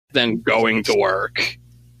than going to work.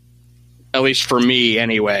 At least for me,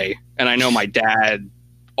 anyway. And I know my dad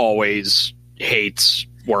always hates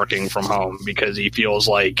working from home because he feels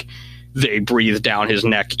like they breathe down his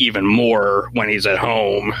neck even more when he's at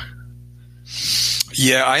home.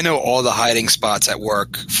 Yeah, I know all the hiding spots at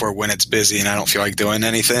work for when it's busy and I don't feel like doing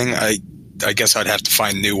anything. I guess I'd have to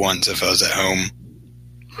find new ones if I was at home.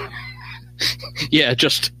 Yeah,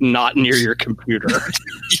 just not near your computer.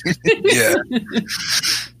 Yeah.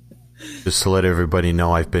 Just to let everybody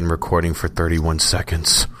know, I've been recording for 31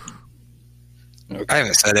 seconds. Okay. I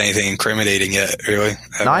haven't said anything incriminating yet, really.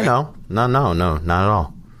 No, I know. No, not at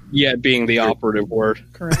all. Yeah, being the operative word.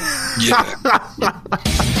 Correct. Yeah.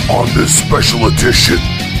 On this special edition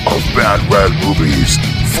of Bad Rad Movies,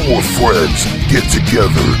 4 friends get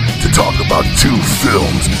together to talk about 2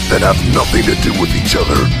 films that have nothing to do with each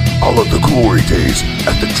other, all of the glory days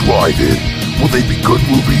at the drive-in. Will they be good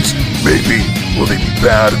movies? Maybe. Will they be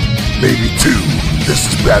bad? Maybe too.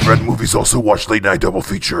 This is Bad Rad Movies Also Watch Late Night Double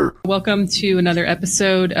Feature. Welcome to another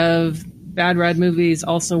episode of Bad Rad Movies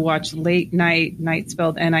Also Watch Late Night, night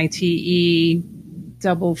spelled N-I-T-E,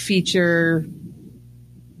 double feature.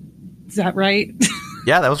 Is that right?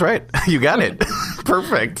 Yeah, that was right. You got it.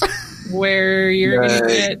 Perfect. Where you're going to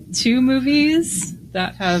get 2 movies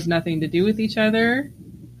that have nothing to do with each other.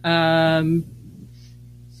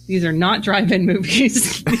 These are not drive-in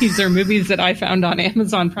movies. These are movies that I found on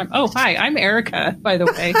Amazon Prime. Oh, hi, I'm Erica, by the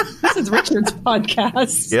way. This is Richard's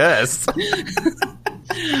podcast. Yes.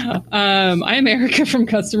 I'm Erica from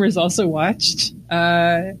Customers Also Watched.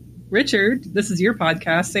 Richard, this is your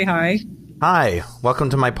podcast. Say hi. Hi. Welcome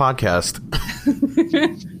to my podcast.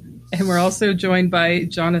 And we're also joined by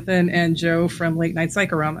Jonathan and Joe from Late Night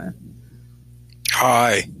Psychorama.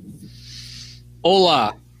 Hi.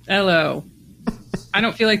 Hola. Hello. I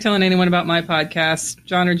don't feel like telling anyone about my podcast.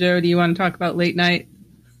 John or Joe, do you want to talk about Late Night?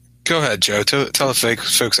 Go ahead, Joe. Tell the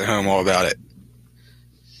folks at home all about it.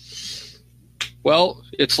 Well,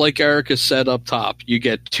 it's like Erica said up top. You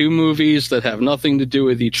get 2 movies that have nothing to do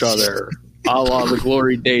with each other, a la the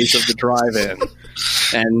glory days of the drive-in.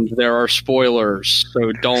 And there are spoilers,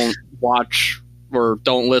 so don't watch or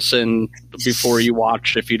don't listen before you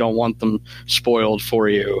watch if you don't want them spoiled for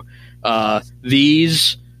you.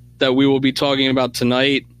 These that we will be talking about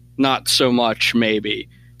tonight, not so much, maybe.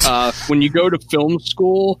 When you go to film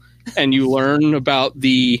school and you learn about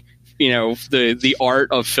the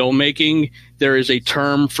art of filmmaking, there is a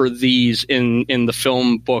term for these in the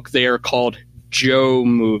film book. They are called Joe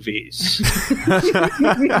movies.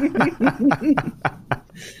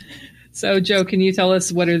 So, Joe, can you tell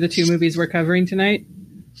us what are the 2 movies we're covering tonight?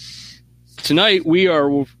 Tonight we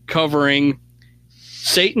are covering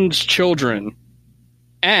Satan's Children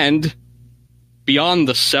and Beyond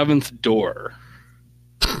the Seventh Door.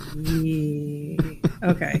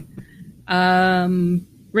 Okay.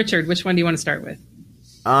 Richard, which one do you want to start with?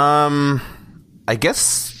 I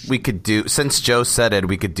guess we could do, since Joe said it,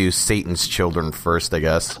 we could do Satan's Children first, I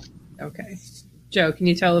guess. Okay. Joe, can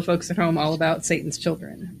you tell the folks at home all about Satan's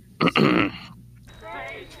Children?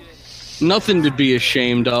 Nothing to be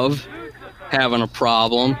ashamed of. Having a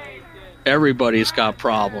problem. Everybody's got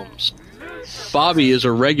problems. Bobby is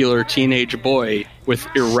a regular teenage boy with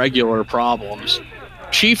irregular problems.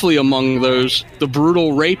 Chiefly among those, the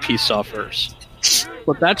brutal rape he suffers.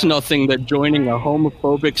 But that's nothing that joining a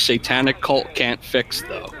homophobic satanic cult can't fix,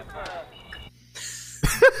 though.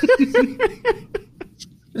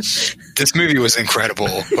 This movie was incredible,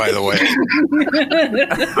 by the way.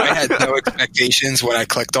 I had no expectations when I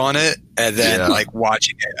clicked on it, and then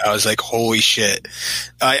watching it, I was like, "Holy shit!"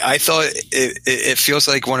 I thought it feels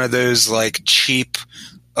like one of those like cheap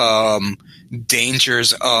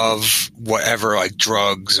dangers of whatever, like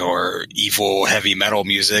drugs or evil heavy metal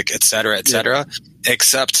music, etc., etc.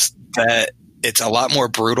 Except that it's a lot more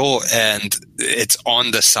brutal and it's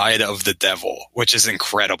on the side of the devil, which is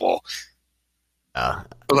incredible.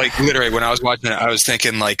 Like literally, when I was watching it, I was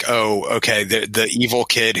thinking like, "Oh, okay, the evil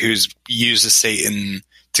kid who's uses Satan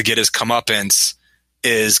to get his comeuppance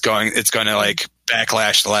is going. It's going to like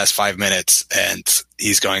backlash the last 5 minutes, and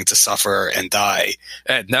he's going to suffer and die."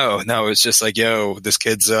 And no, it's just like, "Yo, this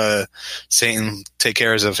kid's Satan takes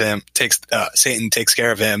care of him. Satan takes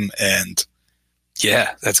care of him, and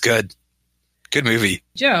yeah, that's good. Good movie."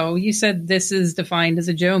 Joe, you said this is defined as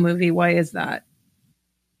a Joe movie. Why is that?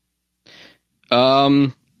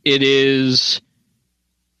 It is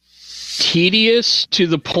tedious to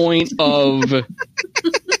the point of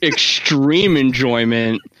extreme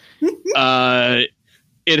enjoyment. It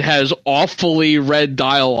has awfully read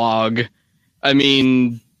dialogue. I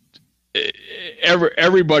mean,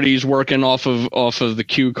 everybody's working off of the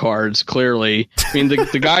cue cards. Clearly, I mean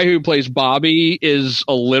the guy who plays Bobby is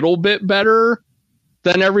a little bit better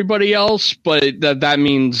than everybody else, but that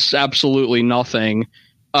means absolutely nothing.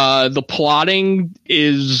 The plotting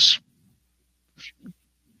is.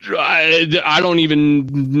 I don't even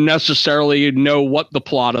necessarily know what the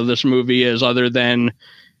plot of this movie is, other than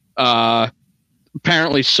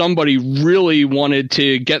apparently somebody really wanted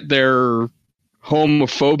to get their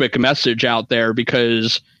homophobic message out there,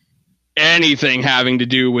 because anything having to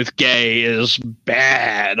do with gay is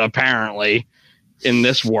bad, apparently, in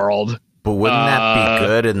this world. But wouldn't that be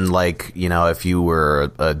good? And like, you know, if you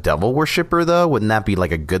were a devil worshiper, though, wouldn't that be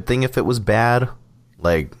like a good thing if it was bad?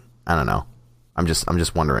 Like, I don't know. I'm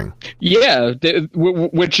just wondering. Yeah,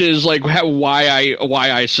 which is like why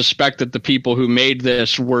I suspect that the people who made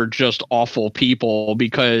this were just awful people,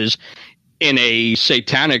 because in a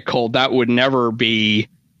satanic cult that would never be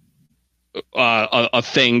a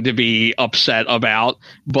thing to be upset about.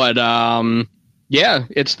 But yeah,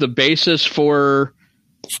 it's the basis for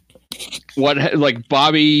what, like,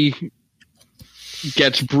 Bobby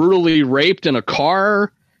gets brutally raped in a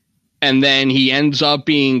car. And then he ends up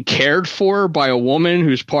being cared for by a woman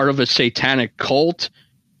who's part of a satanic cult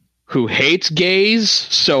who hates gays.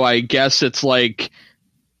 So I guess it's like,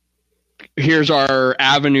 here's our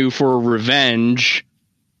avenue for revenge.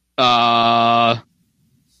 Yeah,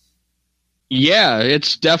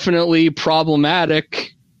 it's definitely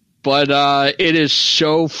problematic, but it is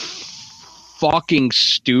so fucking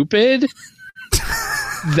stupid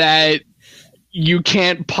that you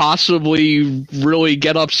can't possibly really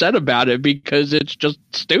get upset about it, because it's just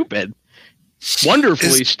stupid.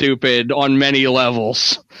 Wonderfully stupid on many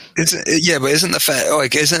levels. But isn't the fact,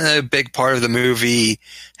 like, isn't a big part of the movie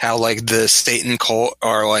how, like, the Satan cult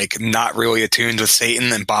are, like, not really attuned with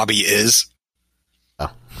Satan, and Bobby is? I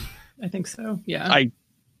think so, yeah.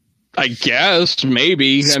 I guess,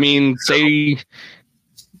 maybe. I mean, they're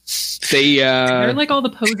like all the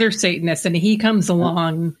poser Satanists, and he comes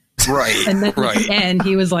along. Right, and then at the end,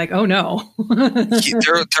 he was like, "Oh no!"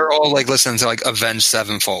 they're all like listening to like Avenged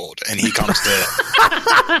Sevenfold, and he comes to,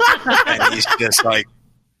 and he's just like,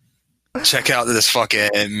 "Check out this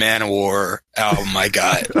fucking Manowar album I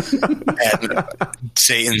got." And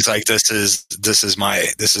Satan's like, "This is my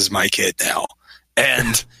kid now."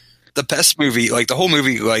 And the best movie, like the whole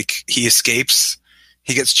movie, like he escapes,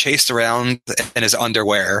 he gets chased around in his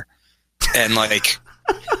underwear, and like.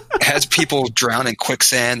 Has people drown in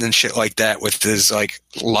quicksand and shit like that with his like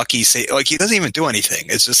lucky like he doesn't even do anything.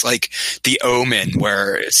 It's just like the Omen,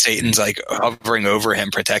 where Satan's like hovering over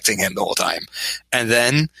him, protecting him the whole time. And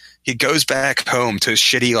then he goes back home to his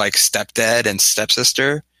shitty like stepdad and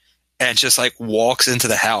stepsister, and just like walks into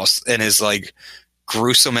the house in his like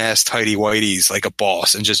gruesome ass tighty whities like a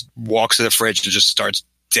boss, and just walks to the fridge and just starts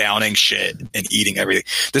downing shit and eating everything.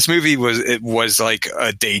 This movie was like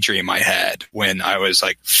a daydream I had when I was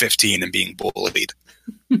like 15 and being bullied.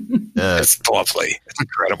 It's lovely. It's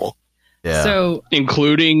incredible. Yeah. So,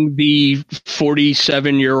 including the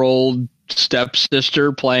 47-year-old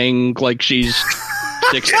stepsister playing like she's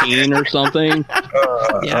 16 or something.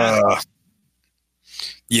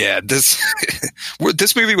 Yeah, this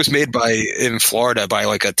movie was made in Florida by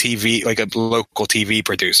like a local TV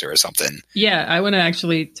producer or something. Yeah, I want to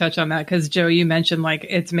actually touch on that, because Joe, you mentioned like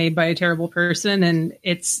it's made by a terrible person, and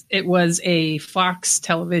it was a Fox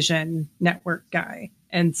television network guy,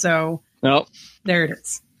 and so there it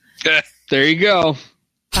is. There you go.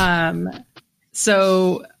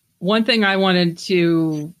 So one thing I wanted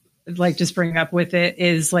to like just bring up with it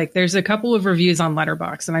is like there's a couple of reviews on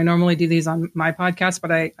Letterboxd, and I normally do these on my podcast,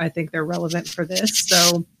 but I think they're relevant for this.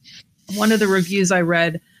 So one of the reviews I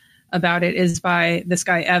read about it is by this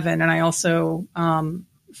guy Evan, and I also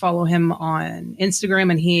follow him on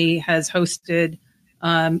Instagram, and he has hosted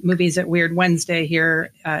movies at Weird Wednesday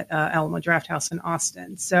here at Alamo Drafthouse in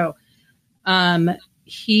Austin. So I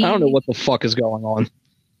don't know what the fuck is going on.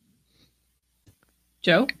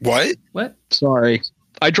 Joe? What? Sorry.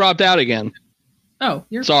 I dropped out again. Oh,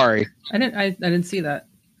 you're sorry. I didn't see that.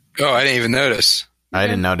 Oh, I didn't even notice. I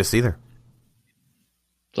didn't notice either.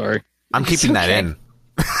 Sorry. I'm keeping that in.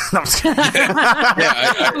 I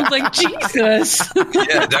was like, Jesus.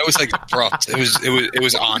 Yeah, that was like abrupt. It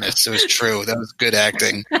was honest. It was true. That was good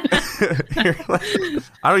acting.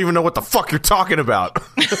 I don't even know what the fuck you're talking about.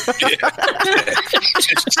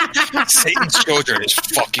 Satan's children is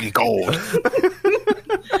fucking gold.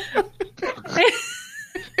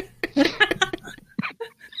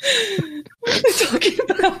 What are we talking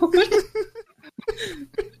about?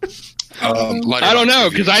 I don't know,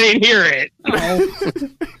 because I didn't hear it. Oh.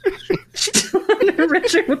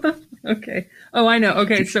 Richard, what the Oh, I know.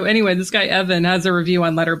 Okay, so anyway, this guy Evan has a review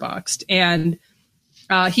on Letterboxd, and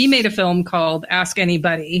he made a film called Ask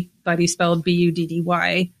Anybody, Buddy spelled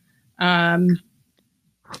Buddy.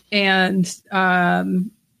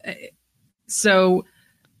 So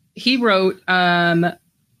he wrote,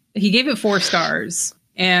 he gave it 4 stars,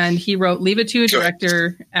 and he wrote, leave it to a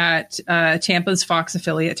director at Tampa's Fox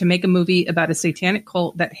affiliate to make a movie about a satanic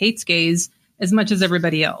cult that hates gays as much as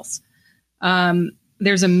everybody else.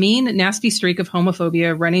 There's a mean, nasty streak of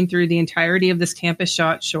homophobia running through the entirety of this Tampa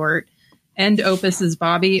shot short. End opus is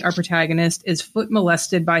Bobby, our protagonist, is foot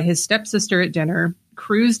molested by his stepsister at dinner,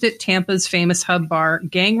 cruised at Tampa's famous hub bar,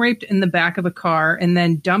 gang raped in the back of a car, and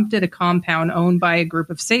then dumped at a compound owned by a group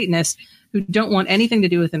of Satanists who don't want anything to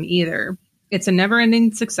do with him either. It's a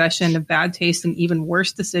never-ending succession of bad taste and even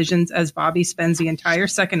worse decisions as Bobby spends the entire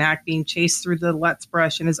second act being chased through the Let's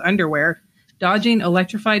brush in his underwear, dodging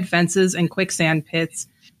electrified fences and quicksand pits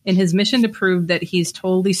in his mission to prove that he's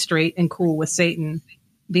totally straight and cool with Satan.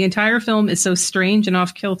 The entire film is so strange and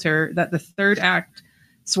off-kilter that the third act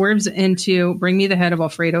swerves into Bring Me the Head of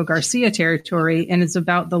Alfredo Garcia territory and is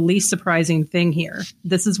about the least surprising thing here.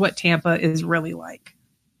 This is what Tampa is really like.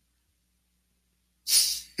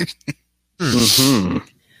 Mm-hmm.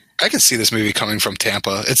 I can see this movie coming from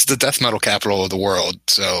Tampa. It's the death metal capital of the world,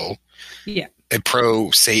 so yeah, a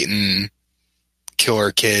pro-Satan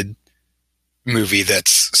killer kid movie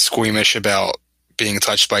that's squeamish about being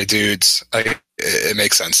touched by dudes, it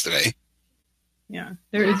makes sense to me. Yeah,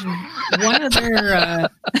 there is one other.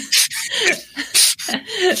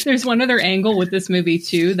 There's one other angle with this movie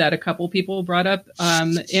too that a couple people brought up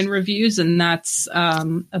in reviews, and that's a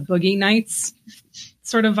Boogie Nights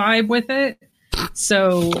sort of vibe with it.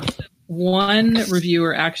 So one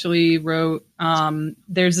reviewer actually wrote,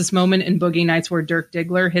 "There's this moment in Boogie Nights where Dirk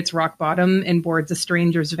Diggler hits rock bottom and boards a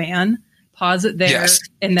stranger's van. Pause it there, yes,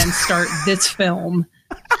 and then start this film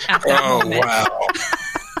at that moment." Wow.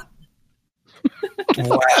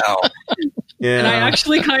 Wow. Yeah. And I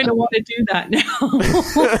actually kind of want to do that now.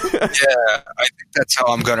 Yeah, I think that's how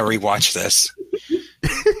I'm going to rewatch this.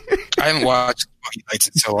 I haven't watched Boogie Nights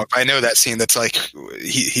in so long. I know that scene that's like,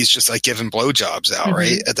 he's just like giving blowjobs out,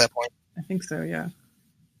 right? At that point? I think so, yeah.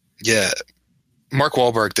 Yeah. Mark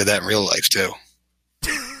Wahlberg did that in real life, too.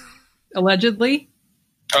 Allegedly?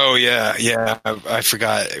 Oh, yeah, yeah. I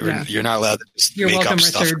forgot. Yeah. You're not allowed to just You're make welcome, up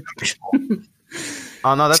stuff.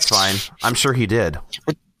 Oh, no, that's fine. I'm sure he did.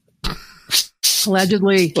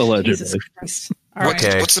 Allegedly. Allegedly.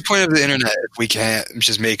 Okay. What's the point of the internet if we can't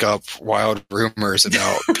just make up wild rumors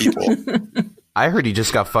about people? I heard he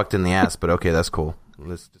just got fucked in the ass, but okay, that's cool.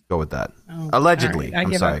 Let's just go with that. Oh, allegedly. Right.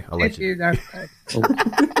 I'm sorry. Allegedly. I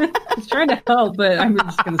was trying to help, but I'm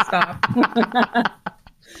just going to stop.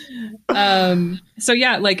 So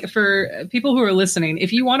yeah, like for people who are listening,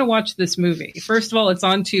 if you want to watch this movie, first of all, it's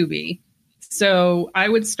on Tubi. So I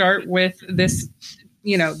would start with this,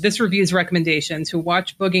 this review's recommendations, who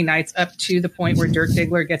watch Boogie Nights up to the point where Dirk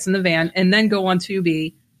Diggler gets in the van, and then go on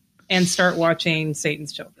Tubi and start watching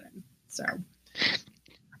Satan's Children. So,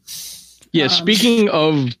 yeah, speaking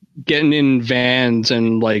of getting in vans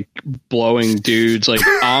and like blowing dudes, like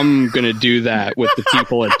I'm going to do that with the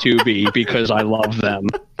people at Tubi because I love them.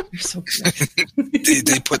 You're so good.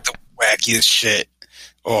 they put the wackiest shit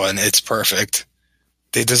on. It's perfect.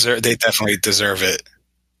 They definitely deserve it.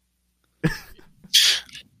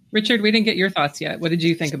 Richard, we didn't get your thoughts yet. What did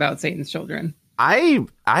you think about Satan's Children? I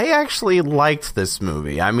actually liked this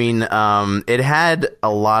movie. I mean, it had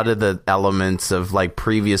a lot of the elements of like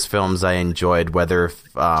previous films I enjoyed, whether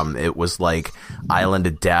it was like Island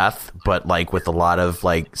of Death, but like with a lot of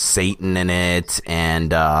like Satan in it,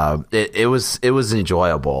 and it was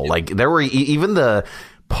enjoyable. Like there were even the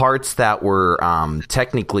parts that were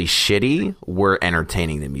technically shitty were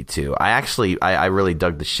entertaining to me too. I really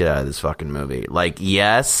dug the shit out of this fucking movie. Like,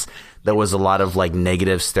 yes, there was a lot of like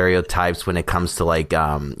negative stereotypes when it comes to like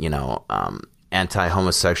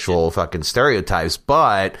anti-homosexual fucking stereotypes,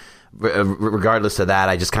 but regardless of that,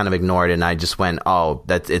 I just kind of ignored it and I just went, oh,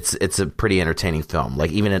 it's a pretty entertaining film.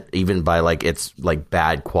 Like even by like its like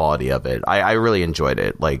bad quality of it, I really enjoyed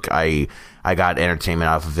it. Like I got entertainment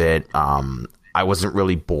off of it. I wasn't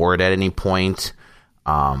really bored at any point.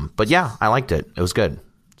 But yeah, I liked it. It was good.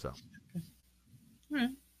 So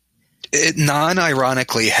it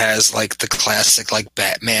non-ironically has like the classic like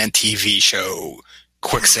Batman TV show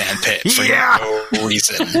quicksand pit for no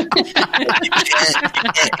reason. You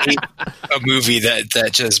can't hate a movie that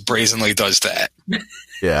just brazenly does that.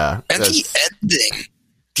 Yeah. And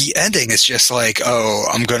the ending is just like, oh,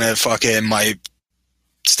 I'm gonna fucking my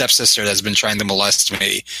stepsister that's been trying to molest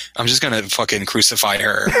me, I'm just gonna fucking crucify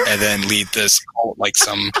her and then lead this cult like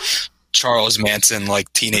some Charles Manson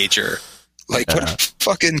like teenager. Like, what a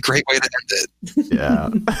fucking great way to end it. Yeah.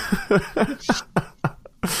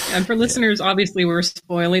 And for listeners, obviously we're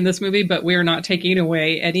spoiling this movie, but we're not taking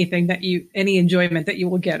away any enjoyment that you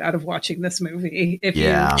will get out of watching this movie. If you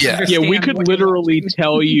understand we could what you're literally watching.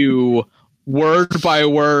 tell you word by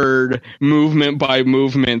word, movement by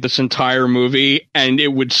movement, this entire movie, and it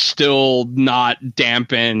would still not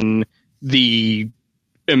dampen the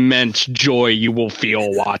immense joy you will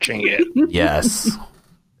feel watching it. Yes.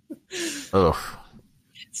 Ugh.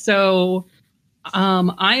 So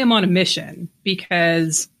I am on a mission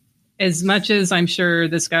because as much as I'm sure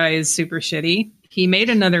this guy is super shitty, he made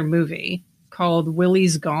another movie called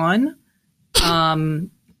Willie's Gone 3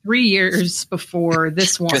 years before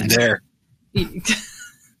this one. Been there. I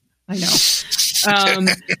know.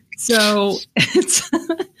 So it's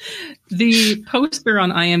the poster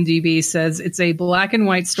on IMDb says it's a black and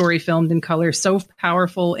white story filmed in color so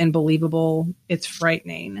powerful and believable it's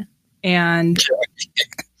frightening. And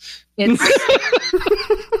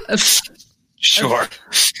it's Sure.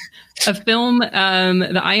 a film.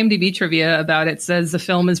 The IMDb trivia about it says the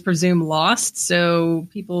film is presumed lost. So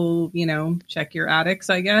people, check your attics,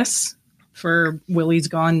 I guess, for Willie's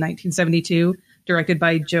Gone, 1972, directed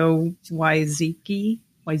by Joe Wyzecki,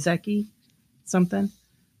 something.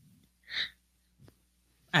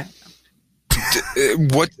 I don't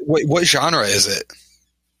know. What genre is it?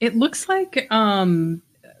 It looks like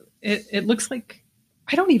it looks like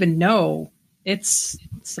I don't even know. It's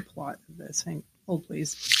the plot of this. Hold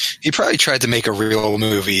please. He probably tried to make a real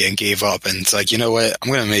movie and gave up, and it's like, you know what?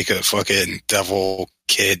 I'm gonna make a fucking devil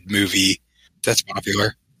kid movie that's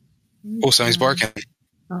popular. Oh, somebody's barking.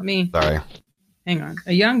 Not me. Sorry. Hang on.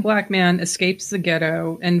 A young black man escapes the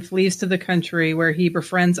ghetto and flees to the country where he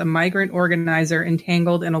befriends a migrant organizer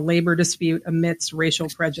entangled in a labor dispute amidst racial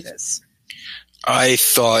prejudice. I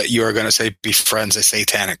thought you were going to say befriends a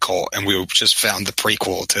satanic cult, and we just found the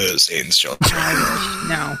prequel to Satan's Children.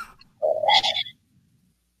 No.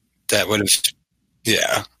 That would have,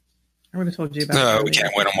 yeah. I would have told you about No, it. we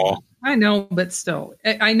can't win them all. I know, but still.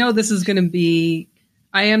 I know this is going to be...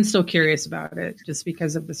 I am still curious about it just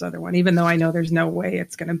because of this other one, even though I know there's no way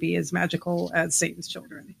it's going to be as magical as Satan's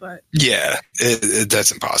Children. But Yeah,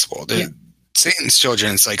 that's impossible. Yeah. Satan's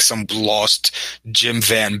Children is like some lost Jim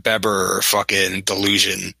Van Beber fucking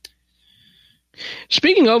delusion.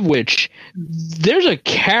 Speaking of which, there's a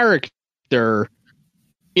character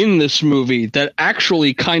in this movie that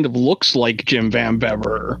actually kind of looks like Jim Van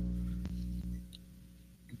Bever.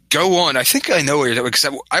 Go on. I think I know what you're doing,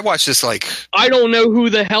 because I watched this like... I don't know who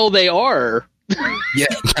the hell they are. Yeah,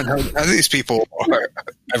 none of these people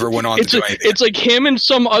ever went on to do anything. It's like him and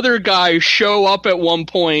some other guy show up at one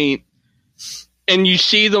point, and you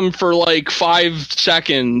see them for like 5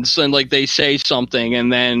 seconds, and like they say something,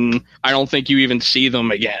 and then I don't think you even see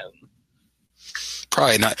them again.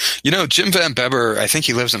 Probably not. Jim Van Beber, I think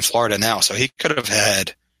he lives in Florida now, so he could have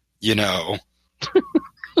had, he could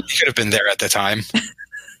have been there at the time.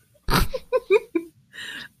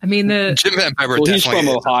 I mean, Jim Van Beber Well, he's definitely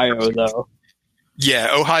from is. Ohio, though.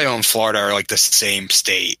 Yeah, Ohio and Florida are like the same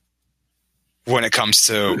state when it comes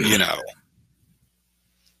to,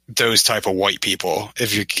 those type of white people.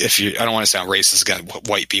 If you, I don't want to sound racist against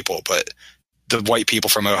white people, but the white people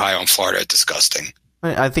from Ohio and Florida are disgusting.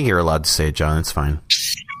 I think you're allowed to say it, John. It's fine.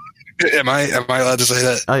 Am I allowed to say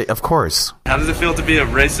that? Of course. How does it feel to be a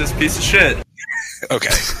racist piece of shit?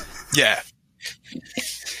 Okay. Yeah.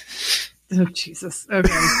 oh Jesus. Okay.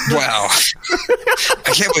 Wow.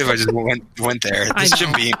 I can't believe I just went there. This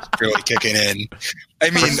Jim Beam is really kicking in. I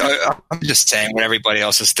mean, I'm just saying what everybody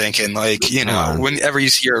else is thinking. Like, whenever you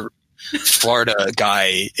see your Florida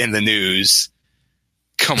guy in the news,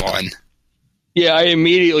 come on. Yeah, I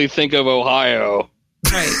immediately think of Ohio.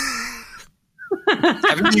 Right.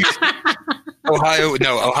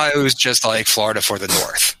 Ohio is just like Florida for the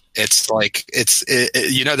North. It's like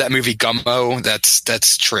that movie Gummo.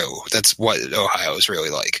 That's true. That's what Ohio is really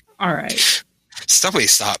like. All right. Somebody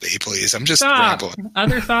stop me, please. I'm just Stop. rambling.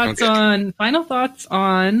 Other thoughts final thoughts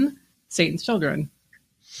on Satan's Children?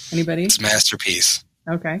 Anybody? It's a masterpiece.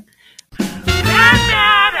 Okay.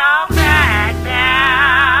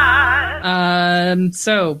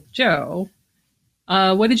 So Joe,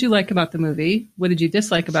 what did you like about the movie? What did you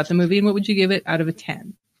dislike about the movie? And what would you give it out of a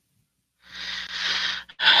 10?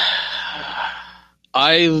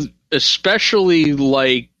 I especially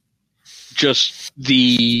like just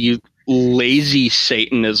the lazy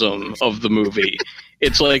Satanism of the movie.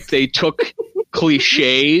 It's like they took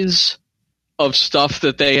cliches of stuff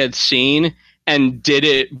that they had seen and did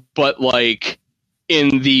it, but like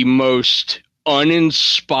in the most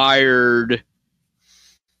uninspired,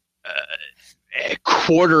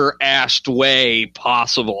 quarter-assed way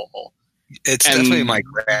possible. It's definitely my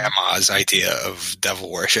grandma's idea of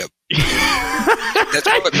devil worship. That's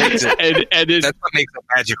what makes it. That's what makes it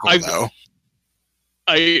magical, though.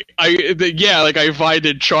 I find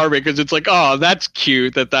it charming because it's like, oh, that's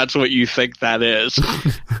cute that's what you think that is.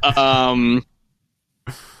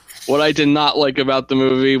 What I did not like about the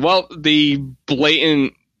movie, well, the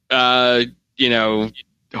blatant,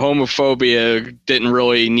 homophobia didn't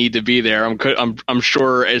really need to be there. I'm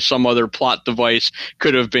sure as some other plot device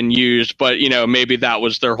could have been used, but maybe that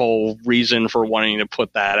was their whole reason for wanting to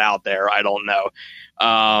put that out there. I don't know.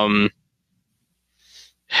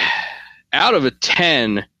 Out of a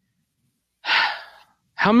 10,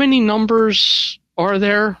 how many numbers are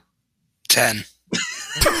there? 10.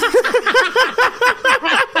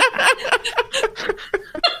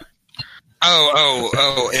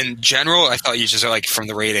 Oh! In general, I thought you just like from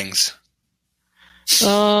the ratings.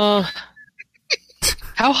 How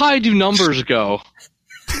high do numbers go?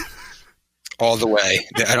 All the way.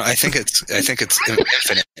 I think it's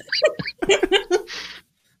infinite.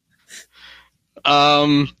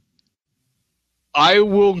 I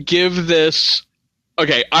will give this.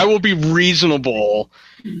 Okay, I will be reasonable,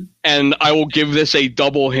 and I will give this a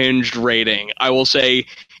double-hinged rating. I will say,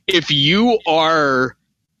 if you are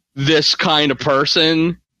this kind of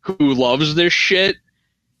person who loves this shit,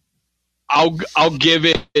 I'll give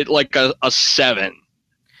it like a 7.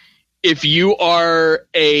 If you are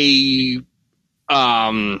a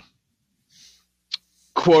quote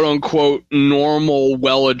unquote normal,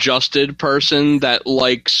 well-adjusted person that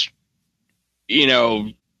likes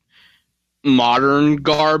modern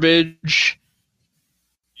garbage,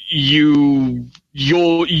 you'll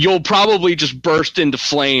probably just burst into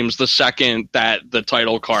flames the second that the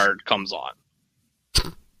title card comes on.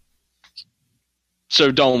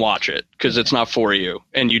 So don't watch it because it's not for you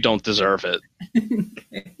and you don't deserve it.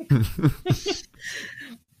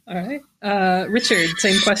 All right. Richard,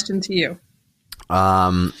 same question to you.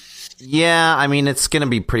 Yeah, I mean, it's going to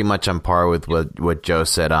be pretty much on par with what Joe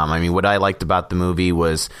said. I mean, what I liked about the movie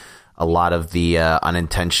was a lot of the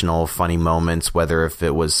unintentional funny moments, whether if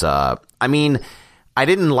it was I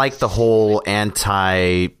didn't like the whole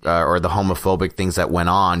anti or the homophobic things that went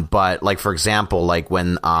on, but like, for example, like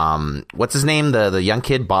when what's his name, the young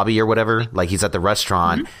kid, Bobby or whatever, like he's at the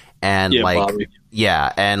restaurant and Bobby.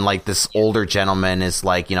 And like this older gentleman is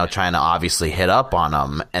like, trying to obviously hit up on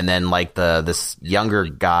him, and then like this younger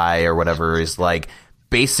guy or whatever is like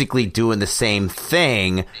basically doing the same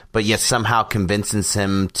thing, but yet somehow convinces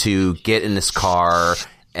him to get in his car.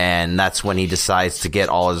 And that's when he decides to get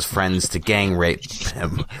all his friends to gang rape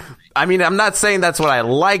him. I mean, I'm not saying that's what I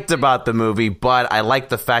liked about the movie, but I liked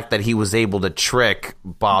the fact that he was able to trick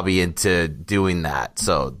Bobby into doing that.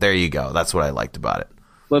 So there you go. That's what I liked about it.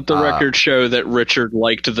 Let the record show that Richard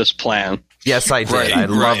liked this plan. Yes, I did. I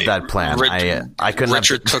loved that plan. I couldn't.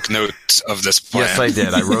 Richard took notes of this plan. Yes, I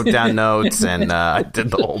did. I wrote down notes and I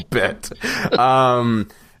did the whole bit. Do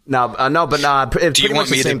you want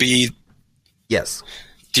me to be? Yes.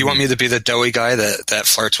 Do you want me to be the doughy guy that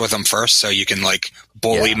flirts with him first, so you can like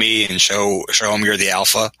bully me and show him you're the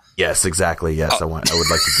alpha? Yes, exactly. Yes, I would like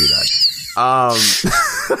to do that.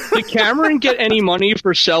 Did Cameron get any money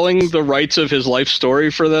for selling the rights of his life story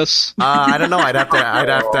for this? I don't know. I'd have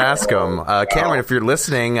to ask him. Cameron, if you're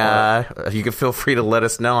listening, you can feel free to let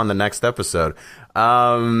us know on the next episode.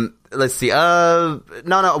 Let's see. Yeah,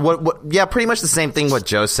 pretty much the same thing what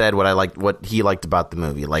Joe said. What he liked about the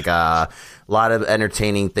movie, like a lot of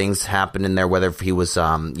entertaining things happened in there. Whether if he was,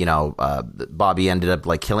 Bobby ended up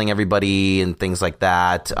like killing everybody and things like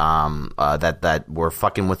that. That were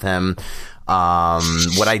fucking with him.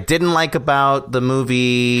 What I didn't like about the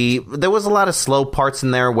movie, there was a lot of slow parts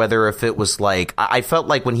in there, whether if it was like, I felt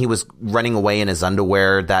like when he was running away in his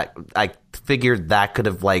underwear, that I figured that could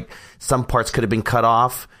have like, some parts could have been cut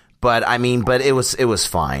off, but it was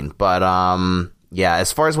fine. But, yeah,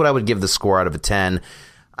 as far as what I would give the score out of a 10,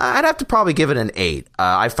 I'd have to probably give it an 8.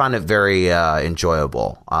 I found it very,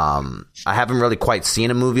 enjoyable. I haven't really quite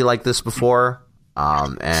seen a movie like this before.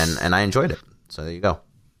 And I enjoyed it. So there you go.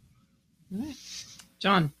 All right.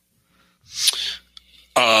 John.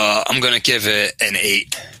 I'm going to give it an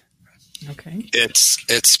 8. Okay.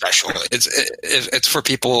 It's special. It's for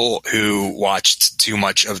people who watched too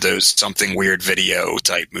much of those Something Weird Video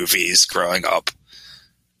type movies growing up.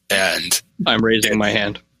 And I'm raising my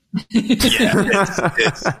hand. Yeah,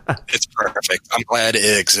 it's perfect. I'm glad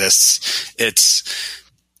it exists.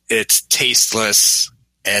 It's tasteless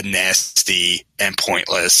and nasty and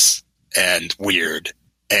pointless and weird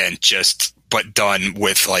and but done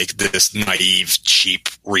with like this naive, cheap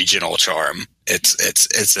regional charm.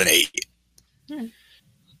 It's an 8.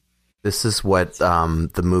 This is what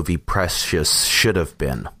the movie Precious should have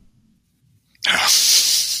been.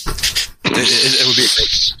 It would be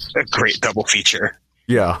a great double feature.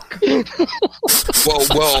 Yeah.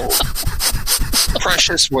 Well,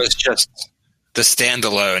 Precious was just the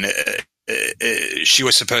standalone. She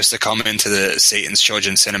was supposed to come into the Satan's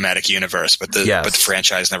Children cinematic universe, but the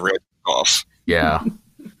franchise never really took off. Yeah.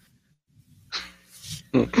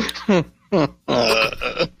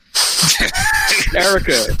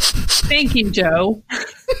 Erica, Thank you, Joe.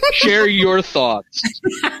 share your thoughts.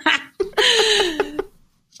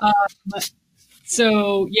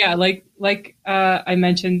 So yeah, like I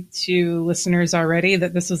mentioned to listeners already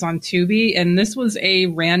that this was on Tubi, and this was a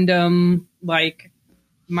random, like,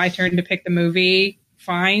 my turn to pick the movie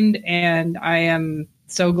find, and I am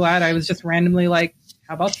so glad I was just randomly like,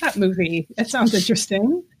 how about that movie? That sounds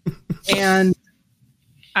interesting. And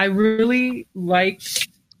I really liked,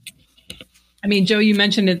 I mean, Joe, you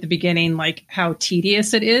mentioned at the beginning, like, how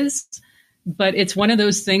tedious it is, but it's one of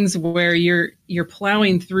those things where you're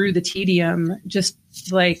plowing through the tedium, just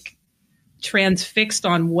like transfixed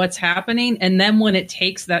on what's happening. And then when it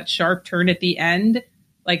takes that sharp turn at the end,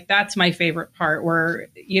 like, that's my favorite part, where,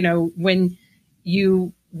 you know, when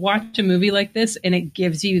you watch a movie like this and it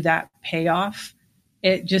gives you that payoff,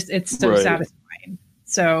 it's so satisfying.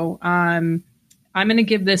 So, I'm going to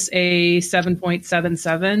give this a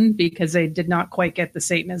 7.77 because they did not quite get the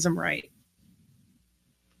Satanism right.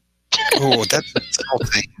 Oh, that's a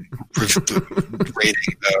healthy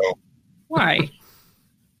rating, though. Why?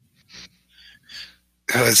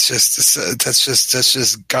 Oh, that's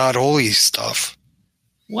just God holy stuff.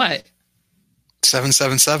 What?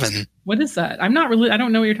 777. What is that? I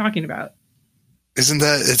don't know what you're talking about. Isn't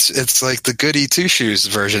that it's like the Goody Two Shoes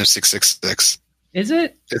version of 666? Is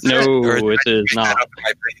it? No, it is not.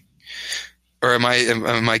 Or am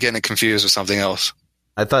I getting it confused with something else?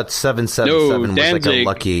 I thought 777 was Danzig like a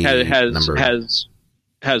lucky number. has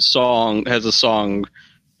a song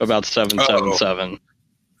about 777.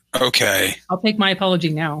 Okay. I'll take my apology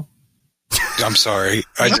now. I'm sorry.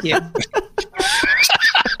 Thank you.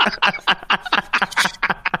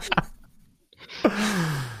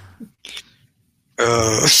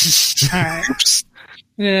 All right. Oops.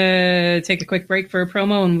 Take a quick break for a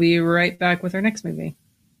promo, and we'll be right back with our next movie.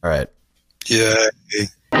 All right. Yeah.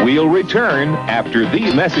 We'll return after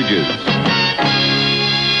these messages.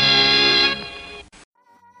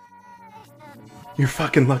 You're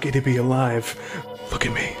fucking lucky to be alive. Look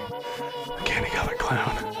at me. A candy-colored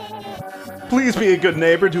clown. Please be a good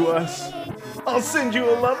neighbor to us. I'll send you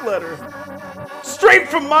a love letter. Straight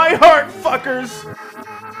from my heart, fuckers!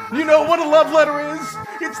 You know what a love letter is?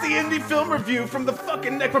 It's the indie film review from the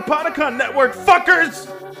fucking Necropodicon Network, fuckers!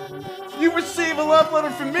 You receive a love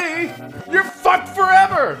letter from me, you're fucked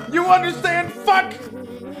forever! You understand? Fuck!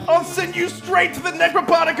 I'll send you straight to the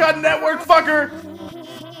Necropodicon Network, fucker!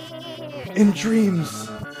 In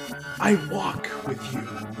dreams, I walk with you.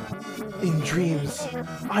 In dreams,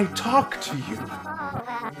 I talk to you.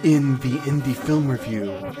 In the indie film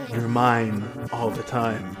review, you're mine all the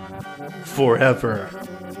time. Forever.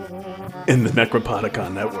 In the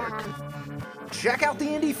Necropodicon Network. Check out the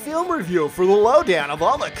Indie Film Review for the lowdown of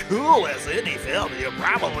all the coolest indie films you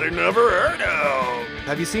probably never heard of.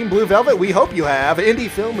 Have you seen Blue Velvet? We hope you have. Indie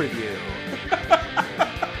Film Review.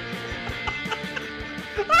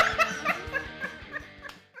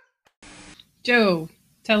 Joe,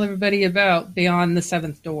 tell everybody about Beyond the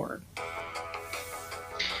Seventh Door.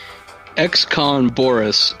 Ex-con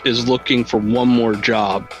Boris is looking for one more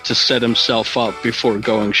job to set himself up before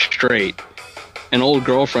going straight. An old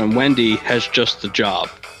girlfriend, Wendy, has just the job.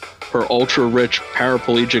 Her ultra-rich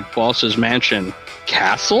paraplegic boss's mansion,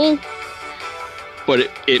 castle?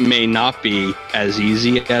 But it may not be as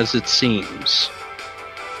easy as it seems.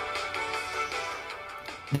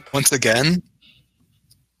 Once again,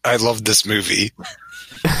 I love this movie.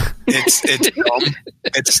 It's dumb.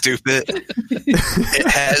 It's stupid.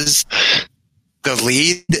 It has the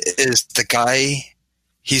lead is the guy.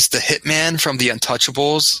 He's the hitman from The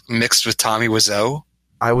Untouchables mixed with Tommy Wiseau.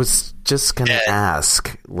 I was just gonna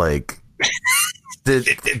ask, like,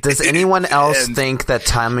 does anyone else think that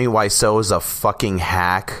Tommy Wiseau is a fucking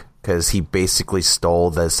hack? Because he basically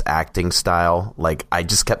stole this acting style. Like, I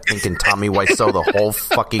just kept thinking Tommy Wiseau the whole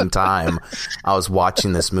fucking time I was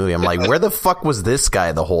watching this movie. I'm like, where the fuck was this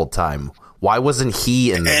guy the whole time? Why wasn't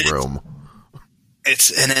he in the room?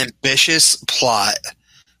 It's an ambitious plot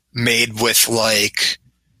made with, like,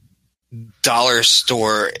 dollar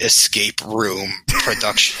store escape room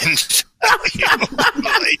production value.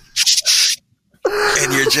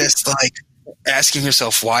 And you're just, like, asking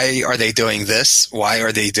yourself, why are they doing this? Why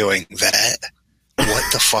are they doing that?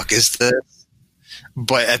 the fuck is this?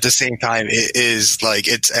 But at the same time, it is like,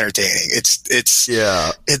 it's entertaining. It's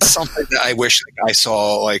something that I wish I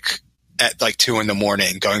saw like at like 2 a.m.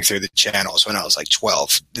 going through the channels when I was like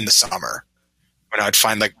 12 in the summer, when I'd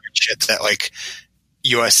find like shit that like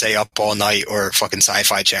USA Up All Night or fucking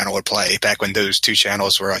Sci-Fi Channel would play back when those two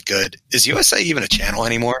channels were like good. Is USA even a channel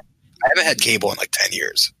anymore? I haven't had cable in like 10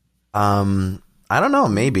 years. I don't know.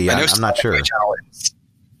 Maybe I'm not sure. Channel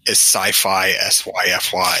is Sci-Fi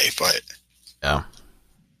SYFY, but yeah,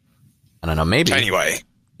 I don't know. Maybe anyway.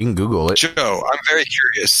 You can Google it. Joe, I'm very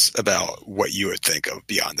curious about what you would think of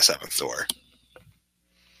Beyond the Seventh Door.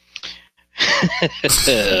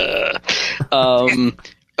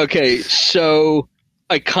 Okay, so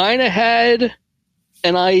I kind of had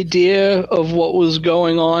an idea of what was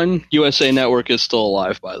going on. USA Network is still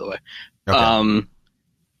alive, by the way. Okay.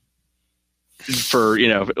 For, you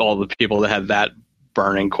know, all the people that had that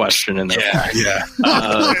burning question in their mind. Yeah.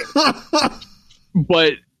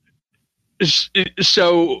 But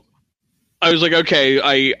so I was like, okay,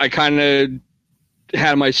 I kind of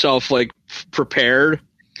had myself like prepared,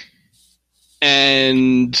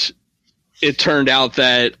 and it turned out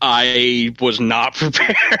that I was not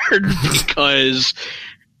prepared because,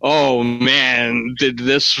 oh man, did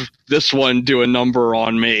this one do a number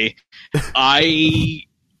on me? I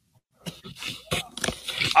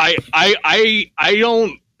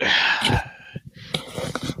don't.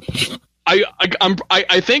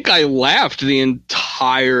 I think I laughed the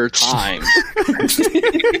entire time,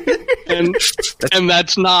 and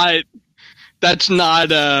that's not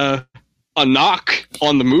a knock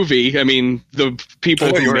on the movie. I mean, the people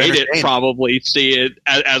who made it probably see it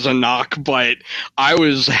as a knock, but I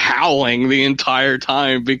was howling the entire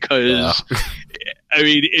time because, I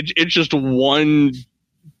mean, it's just one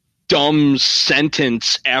dumb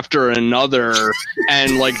sentence after another,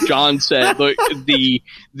 and like John said, look, the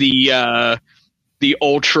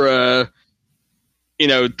ultra, you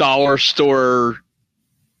know, dollar store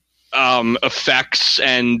effects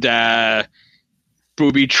and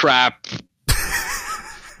booby trap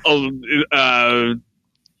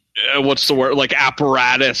what's the word, like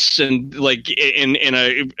apparatus, and like in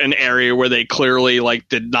an area where they clearly like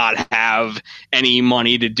did not have any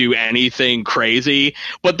money to do anything crazy,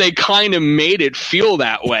 but they kind of made it feel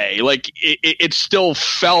that way. Like it still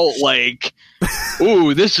felt like,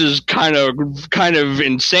 ooh, this is kind of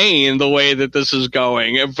insane the way that this is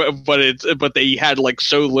going, but they had like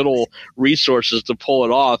so little resources to pull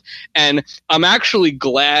it off. And I'm actually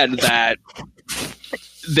glad that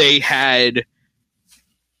they had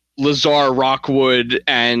Lazar Rockwood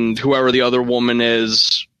and whoever the other woman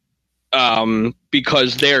is,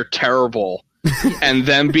 because they're terrible, and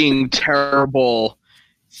them being terrible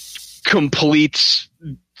completes,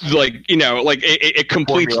 like, you know, like it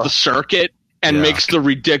completes the circuit and makes the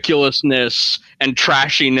ridiculousness and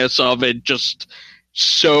trashiness of it just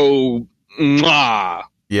so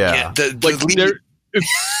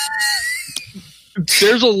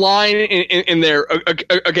there's a line in there.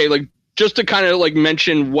 Okay, like, just to kind of like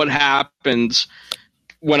mention what happens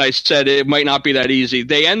when I said it might not be that easy.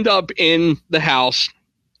 They end up in the house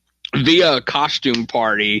via a costume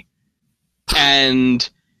party, and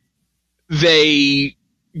they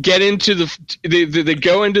get into they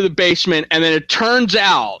go into the basement, and then it turns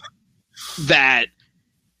out that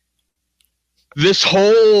this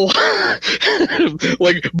whole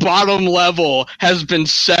like bottom level has been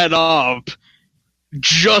set up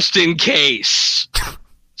just in case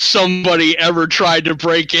somebody ever tried to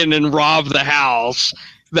break in and rob the house,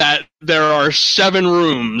 that there are 7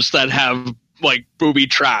 rooms that have like booby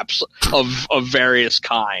traps of various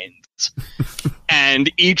kinds.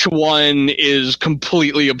 And each one is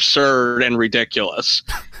completely absurd and ridiculous.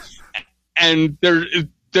 And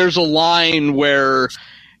there's a line where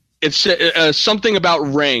it's something about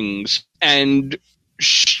rings, and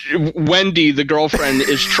Wendy, the girlfriend,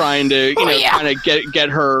 is trying to, you know, kind of get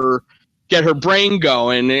her brain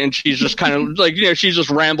going, and she's just kind of like, you know, she's just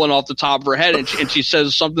rambling off the top of her head, and she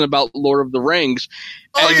says something about Lord of the Rings,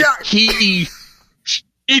 and he's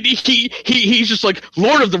just like,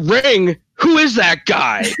 Lord of the Ring, who is that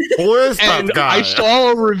guy? Who is that guy? I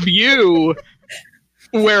saw a review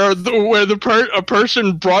where a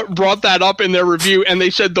person brought that up in their review, and they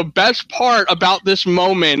said the best part about this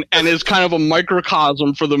moment, and is kind of a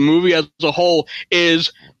microcosm for the movie as a whole,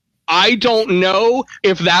 is I don't know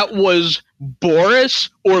if that was Boris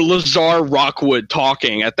or Lazar Rockwood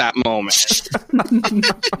talking at that moment.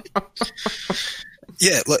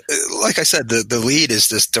 Yeah, like I said, the lead is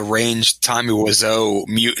this deranged Tommy Wiseau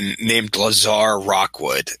mutant named Lazar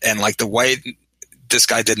Rockwood, and like the way this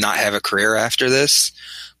guy did not have a career after this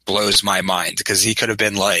blows my mind because he could have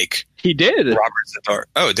been like He did. Robert Zadar.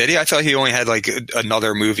 Oh, did he? I thought he only had like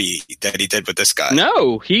another movie that he did with this guy.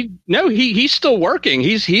 No, he's still working.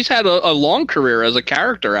 He's had a long career as a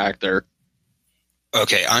character actor.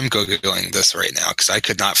 Okay, I'm googling this right now because I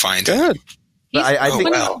could not find Good. it. I think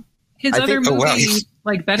Wow. His I other think- movie, oh, wow, he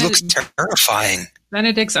like It looks terrifying.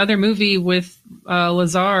 Benedict's other movie with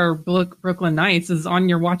Lazar, Brooklyn Nights, is on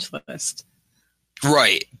your watch list.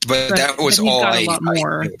 Right, but that was he's all got I a lot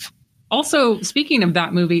more. knew. Also, speaking of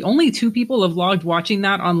that movie, only 2 people have logged watching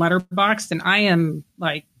that on Letterboxd, and I am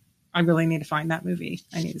like, I really need to find that movie.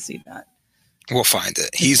 I need to see that. We'll find it.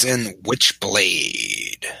 He's in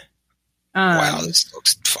Witchblade. Wow, this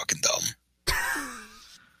looks fucking dumb.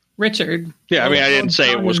 Richard. Yeah, I mean, I didn't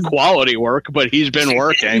say it was quality work, but he's been He's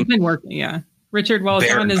working. been working, yeah. Richard, while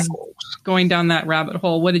Bare John is knuckles. going down that rabbit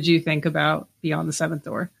hole, what did you think about Beyond the Seventh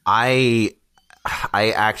Door? I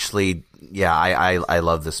actually, yeah, I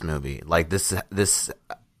love this movie. Like this,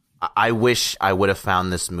 I wish I would have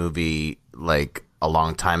found this movie like a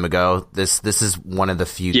long time ago. This is one of the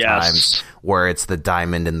few times where it's the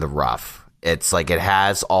diamond in the rough. It's like it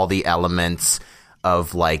has all the elements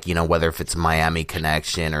of like, you know, whether if it's Miami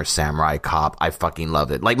Connection or Samurai Cop, I fucking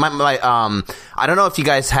loved it. Like my I don't know if you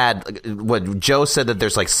guys had what Joe said that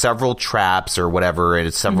there's like several traps or whatever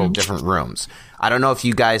in several different rooms. I don't know if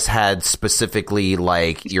you guys had specifically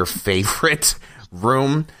like your favorite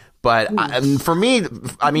room, but for me,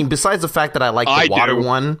 I mean, besides the fact that I like the water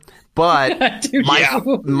one, but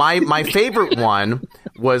my favorite one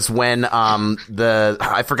was when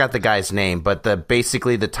I forgot the guy's name, but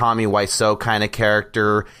basically the Tommy Wiseau kind of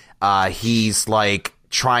character, he's like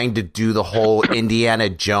trying to do the whole Indiana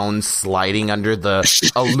Jones sliding under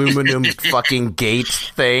the aluminum fucking gate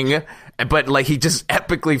thing. But like he just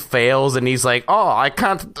epically fails, and he's like, "Oh, I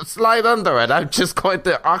can't slide under it. I'm just going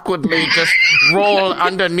to awkwardly just roll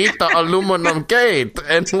underneath the aluminum gate."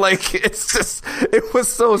 And like it was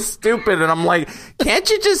so stupid. And I'm like, can't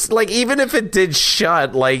you just like, even if it did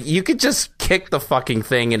shut, like you could just kick the fucking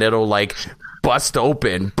thing and it'll like bust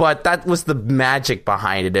open. But that was the magic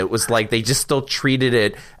behind it. It was like they just still treated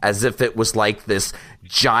it as if it was like this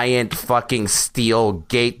giant fucking steel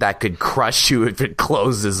gate that could crush you if it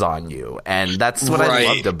closes on you. And that's what I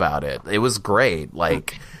loved about it. It was great.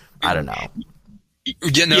 Like, I don't know.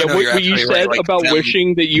 What you said about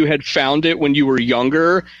wishing that you had found it when you were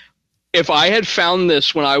younger, if I had found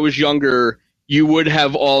this when I was younger, you would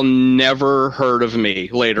have all never heard of me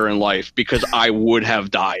later in life because I would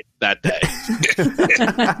have died that day.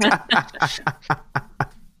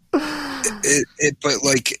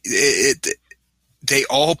 They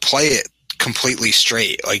all play it completely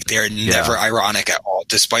straight. Like they're never ironic at all,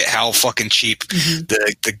 despite how fucking cheap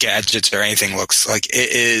the gadgets or anything looks. Like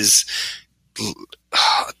it is.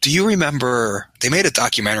 Do you remember they made a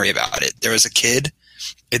documentary about it? There was a kid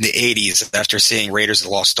in the 80s after seeing Raiders of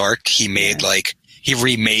the Lost Ark. He made he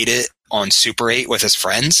remade it on Super 8 with his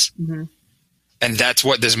friends. And that's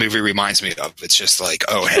what this movie reminds me of. It's just like,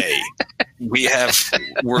 oh, hey, we have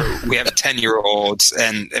 10-year-olds,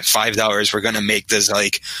 and at $5, we're going to make this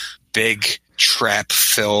like big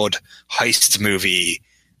trap-filled heist movie.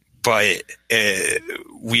 But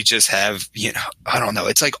we just have, I don't know.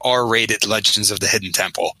 It's like R-rated Legends of the Hidden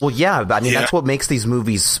Temple. Well, yeah. I mean, that's what makes these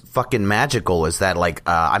movies fucking magical is that, like,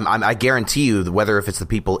 I guarantee you, whether if it's the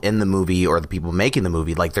people in the movie or the people making the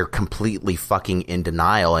movie, like, they're completely fucking in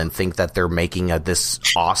denial and think that they're making this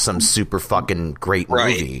awesome, super fucking great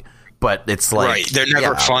movie. But it's like they're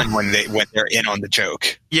never fun when they're in on the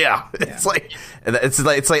joke. Yeah, it's like it's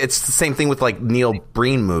the same thing with like Neil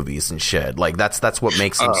Breen movies and shit. Like that's what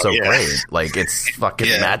makes them so great. Like it's fucking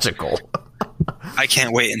magical. I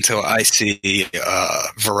can't wait until I see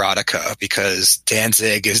Veronica because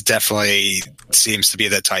Danzig is definitely seems to be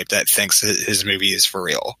the type that thinks his movie is for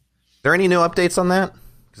real. There any new updates on that?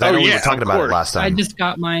 Because I know we were talking about it last time. I just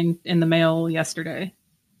got mine in the mail yesterday.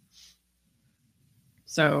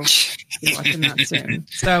 So be watching that soon.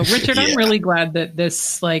 So Richard, I'm really glad that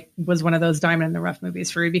this like was one of those diamond in the rough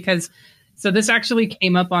movies for you because this actually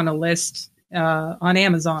came up on a list on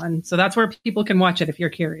Amazon. So that's where people can watch it if you're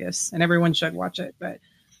curious, and everyone should watch it. But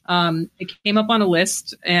it came up on a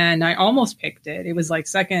list and I almost picked it. It was like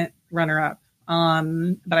second runner up.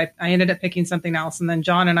 But I ended up picking something else, and then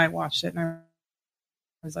John and I watched it and I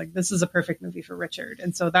was like, this is a perfect movie for Richard.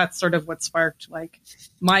 And so that's sort of what sparked like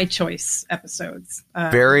my choice episodes.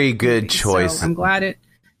 Very good choice. So I'm glad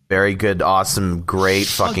Very good. Awesome. Great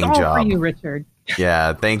fucking it's all job. for you, Richard.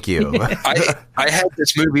 Yeah, thank you. I had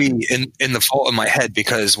this movie in the vault of my head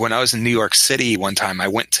because when I was in New York City one time, I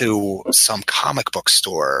went to some comic book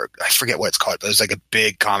store. I forget what it's called, but it was like a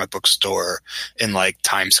big comic book store in like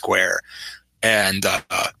Times Square. And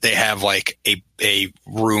they have like a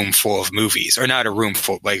room full of movies, or not a room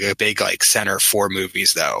full, like a big like center for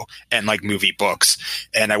movies though, and like movie books.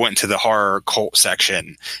 And I went to the horror cult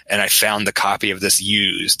section and I found the copy of this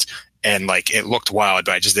used. And like it looked wild,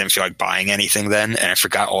 but I just didn't feel like buying anything then, and I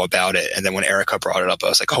forgot all about it. And then when Erica brought it up, I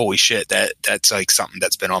was like, "Holy shit, that's like something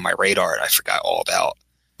that's been on my radar, and I forgot all about."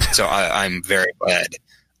 So I'm very glad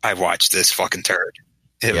I watched this fucking turd.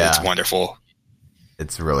 It's wonderful.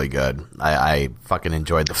 It's really good. I fucking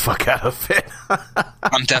enjoyed the fuck out of it.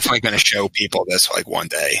 I'm definitely going to show people this like one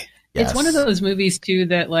day. Yes. It's one of those movies too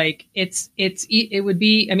that like it would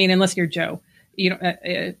be. I mean, unless you're Joe. You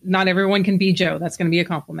know, not everyone can be Joe. That's going to be a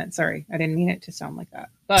compliment. Sorry, I didn't mean it to sound like that.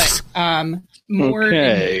 But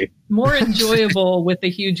more enjoyable with a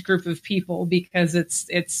huge group of people because it's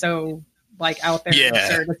so like out there. Yeah.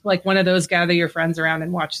 Absurd. It's like one of those gather your friends around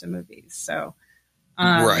and watch the movies. So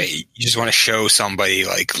right, you just want to show somebody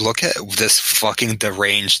like, look at this fucking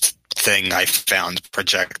deranged thing I found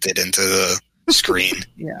projected into the screen.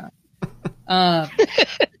 Yeah.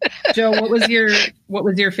 Joe, what was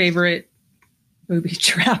your favorite booby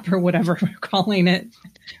trap or whatever we're calling it?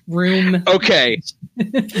 Room. Okay.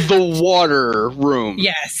 The water room.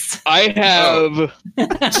 Yes. I have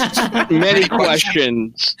many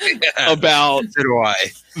questions about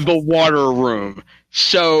the water room.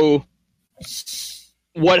 So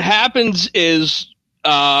what happens is,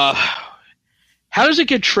 how does it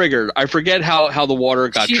get triggered? I forget how the water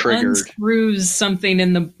got triggered. She unscrews something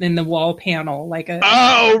in the wall panel, like a.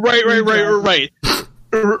 Oh, right.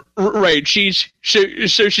 Right. She's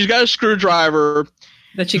got a screwdriver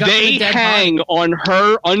that she got. They hang on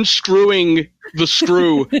her unscrewing the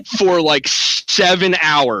screw for like 7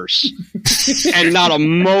 hours, and not a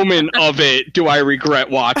moment of it do I regret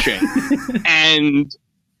watching. And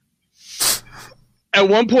at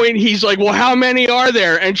one point he's like, well, how many are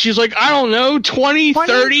there? And she's like, I don't know, 20,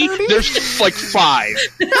 30? There's like 5.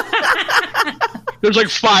 There's like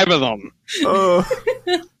 5 of them.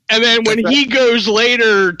 And then when he goes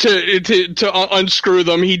later to unscrew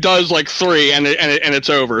them, he does like 3, and it's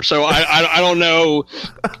over. So I don't know.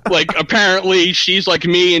 Like apparently she's like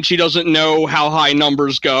me, and she doesn't know how high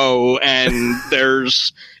numbers go. And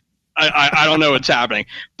I don't know what's happening.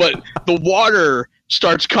 But the water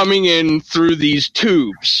starts coming in through these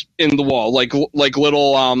tubes in the wall, like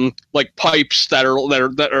little like pipes that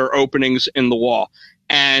are openings in the wall,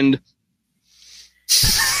 and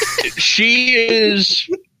she is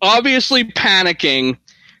obviously panicking.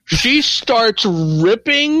 She starts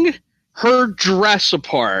ripping her dress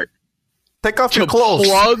apart. Take off your clothes.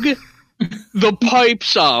 Plug the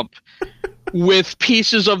pipes up with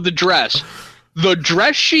pieces of the dress. The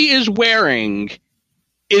dress she is wearing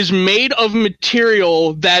is made of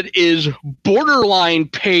material that is borderline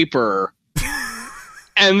paper,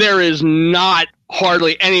 and there is not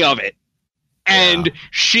hardly any of it. And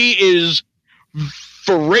she is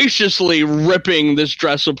voraciously ripping this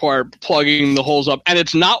dress apart, plugging the holes up, and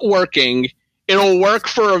it's not working. It'll work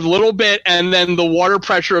for a little bit, and then the water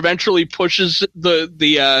pressure eventually pushes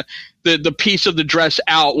the piece of the dress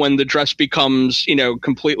out when the dress becomes,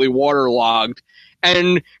 completely waterlogged,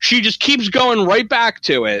 and she just keeps going right back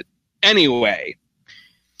to it anyway.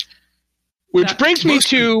 Which brings me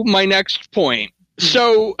to my next point.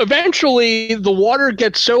 So eventually the water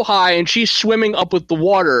gets so high and she's swimming up with the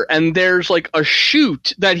water, and there's like a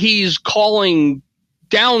chute that he's calling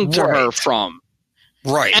down to her from.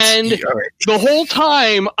 Right. And the whole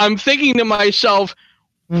time I'm thinking to myself,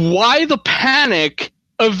 why the panic?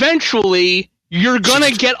 Eventually you're going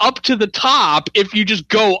to get up to the top if you just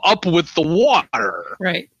go up with the water.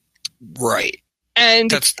 Right. Right.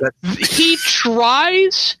 And he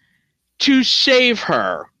tries to save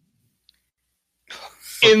her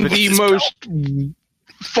in the most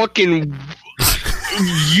fucking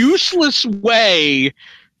useless way.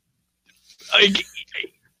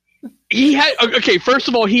 First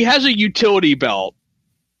of all, he has a utility belt.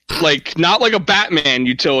 Like, not like a Batman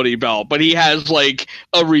utility belt, but he has like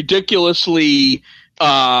a ridiculously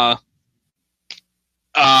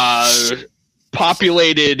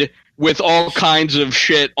populated with all kinds of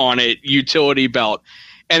shit on it utility belt.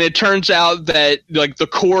 And it turns out that like the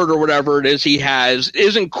cord or whatever it is he has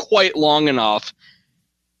isn't quite long enough.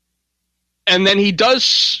 And then he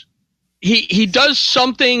does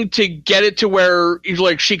something to get it to where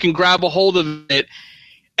like she can grab a hold of it.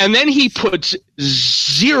 And then he puts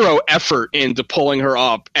zero effort into pulling her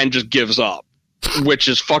up and just gives up. which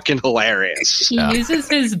is fucking hilarious. He uses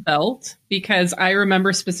his belt because I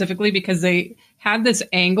remember specifically because they had this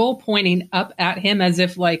angle pointing up at him as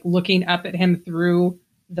if like looking up at him through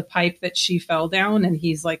the pipe that she fell down, and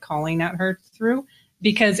he's like calling at her through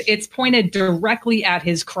because it's pointed directly at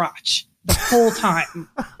his crotch the whole time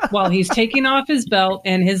while he's taking off his belt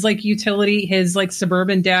and his like utility, his like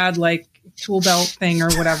suburban dad like tool belt thing or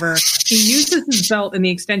whatever. He uses his belt and the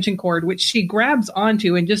extension cord, which she grabs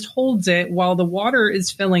onto and just holds it while the water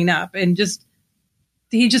is filling up, and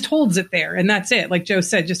he just holds it there, and that's it. Like Joe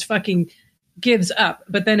said, just fucking gives up.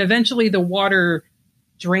 But then eventually the water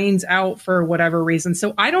drains out for whatever reason.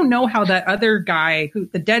 So I don't know how that other guy,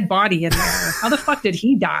 the dead body in there, how the fuck did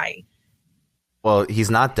he die? Well,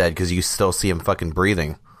 he's not dead because you still see him fucking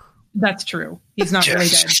breathing. That's true. He's not really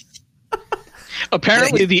dead.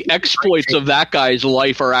 Apparently, the exploits of that guy's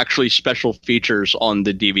life are actually special features on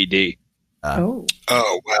the DVD. Oh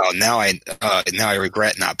wow! Now I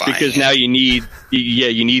regret not buying because it. now you need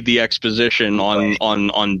the exposition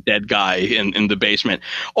on dead guy in the basement.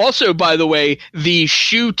 Also, by the way, the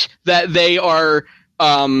shoot that they are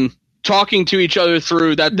talking to each other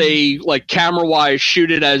through, that they like camera wise shoot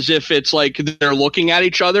it as if it's like they're looking at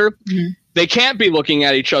each other. Mm-hmm. They can't be looking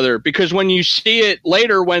at each other because when you see it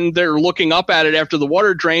later, when they're looking up at it after the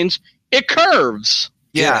water drains, it curves.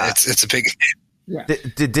 Yeah, it's a big. Yeah.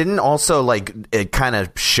 Didn't also like it kind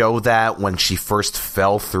of show that when she first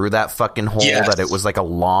fell through that fucking hole that it was like a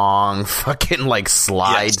long fucking like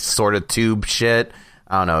slide sort of tube shit.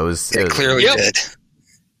 I don't know. It clearly did.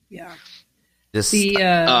 Yeah. Just it's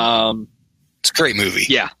a great movie.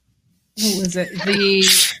 Yeah. What was it? The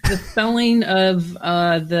spelling of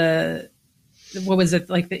what was it,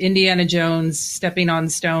 like the Indiana Jones stepping on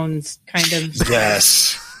stones kind of.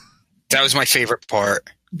 Yes. That was my favorite part.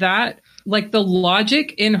 That, like the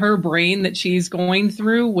logic in her brain that she's going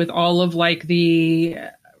through with all of like the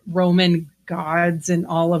Roman gods and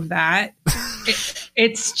all of that.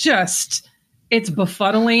 It's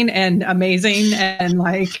befuddling and amazing and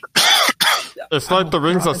like. It's like the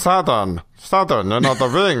rings of Saturn. Saturn, you know, the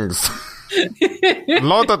rings.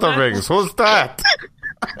 Lord of the Rings, who's that?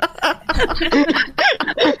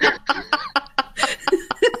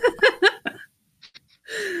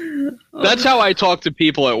 That's how I talk to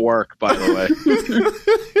people at work, by the way.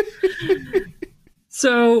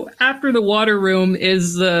 So after the water room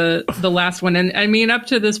is the last one, and I mean up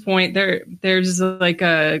to this point there's like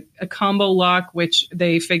a combo lock which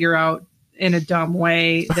they figure out in a dumb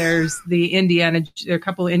way. There's a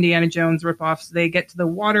couple of Indiana Jones ripoffs. They get to the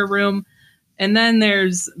water room, and then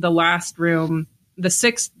there's the last room,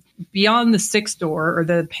 beyond the sixth door or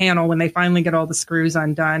the panel when they finally get all the screws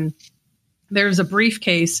undone. There's a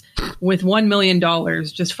briefcase with $1 million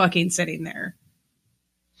just fucking sitting there.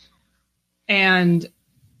 And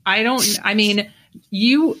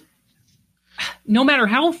no matter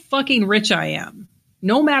how fucking rich I am,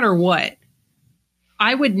 no matter what,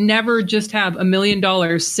 I would never just have $1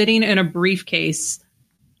 million sitting in a briefcase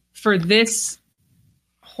for this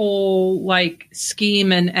whole like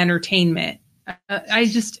scheme and entertainment.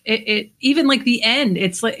 Even like the end,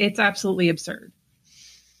 it's absolutely absurd.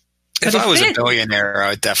 If I was a billionaire, I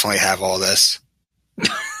would definitely have all this.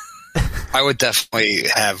 I would definitely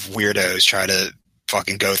have weirdos try to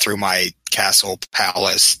fucking go through my castle,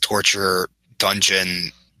 palace, torture,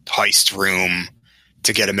 dungeon, heist room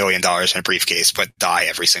to get $1 million in a briefcase, but die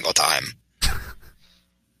every single time.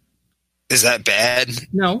 Is that bad?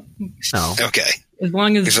 No. Okay. As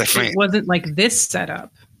long as it wasn't like this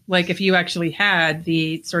setup. Like if you actually had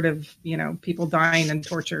the sort of, people dying and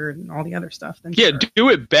torture and all the other stuff. Then yeah, do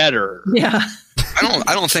it better. Yeah.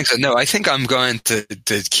 I don't think so. No, I think I'm going to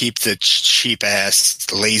keep the cheap ass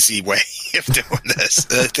lazy way of doing this.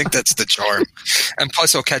 I think that's the charm. And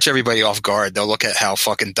plus it'll catch everybody off guard. They'll look at how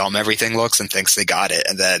fucking dumb everything looks and thinks they got it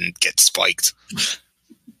and then get spiked.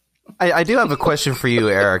 I do have a question for you,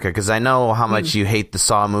 Erica, because I know how much you hate the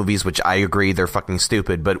Saw movies, which I agree they're fucking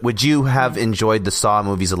stupid, but would you have enjoyed the Saw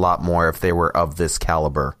movies a lot more if they were of this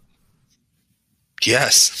caliber?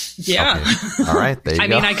 Yes. Yeah. Okay. All right. There you go.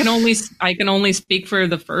 mean, I can only speak for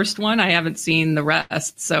the first one. I haven't seen the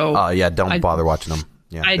rest, so. Don't bother watching them.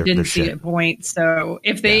 Yeah, I didn't see a point. So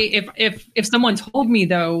if someone told me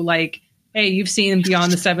though, like, hey, you've seen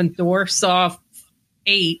Beyond the Seventh Door, Saw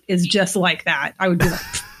 8 is just like that, I would be like,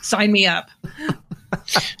 sign me up.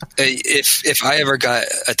 If I ever got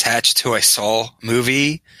attached to a Saw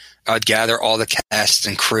movie, I would gather all the cast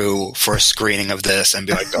and crew for a screening of this and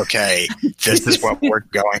be like, okay, this is what we're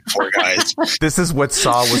going for, guys. This is what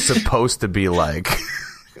Saw was supposed to be like.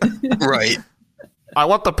 Right. I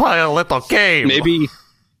want to play a little game. Maybe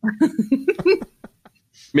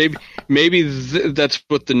Maybe that's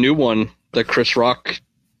what the new one that Chris Rock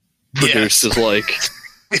produced is like.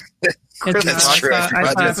 That's true. I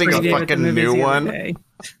saw a preview of the fucking movies new the other one. day.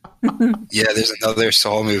 Yeah, there's another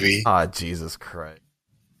Saw movie. Oh, Jesus Christ.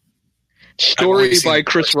 Story by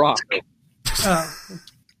Chris Rock. Oh.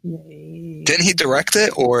 Yay. Didn't he direct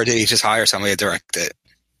it, or did he just hire somebody to direct it?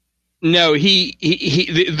 No,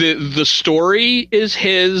 the story is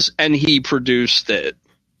his, and he produced it.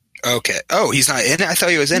 Okay. Oh, he's not in it? I thought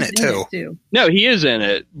he was in it, too. No, he is in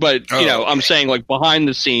it, but okay. I'm saying like behind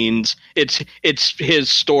the scenes, it's his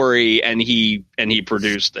story, and he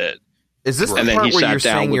produced it. Is this And the then part he where sat you're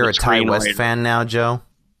down saying with you're the a Ty West screenwriter. fan now, Joe?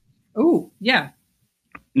 Oh, yeah.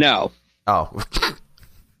 No, Oh.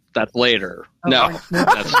 that's later. Oh, No,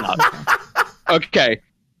 that's not. Okay.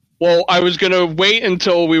 Well, I was gonna wait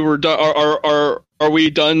until we were done. Are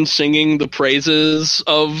we done singing the praises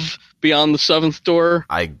of Beyond the Seventh Door?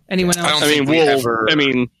 Anyone I else? don't think we ever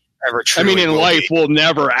truly in will life be. we'll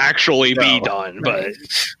never actually be No. done. Right.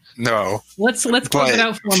 No. Let's close But- it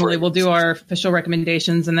out formally. We'll do our official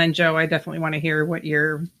recommendations, and then Joe, I definitely want to hear what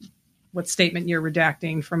statement you're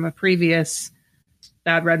redacting from a previous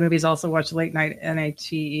Bad Red Movies Also Watch Late Night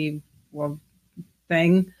NITE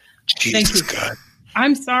thing. Jesus Thank you. God.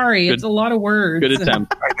 I'm sorry, it's a lot of words. Good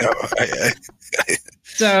attempt. I know.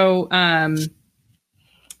 So,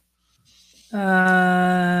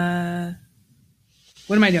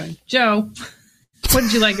 what am I doing? Joe, what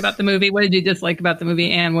did you like about the movie? What did you dislike about the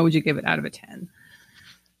movie? And what would you give it out of a 10?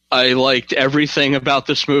 I liked everything about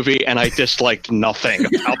this movie, and I disliked nothing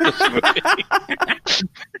about this movie.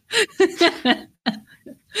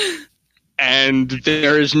 And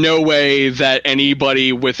there is no way that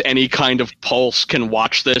anybody with any kind of pulse can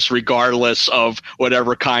watch this, regardless of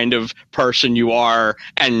whatever kind of person you are,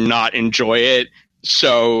 and not enjoy it.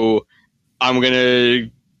 So I'm going to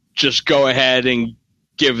just go ahead and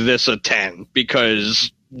give this a 10,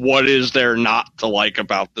 because what is there not to like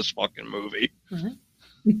about this fucking movie?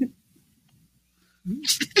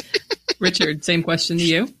 Richard, same question to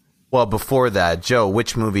you. Well, before that, Joe,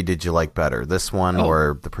 which movie did you like better, this one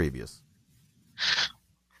or the previous?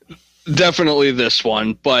 Definitely this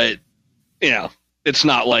one, but it's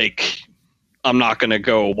not like I'm not going to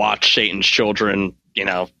go watch Satan's Children,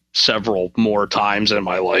 several more times in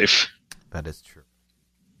my life. That is true.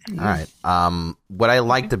 All right. What I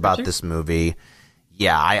liked about this movie,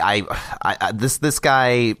 this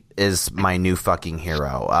guy is my new fucking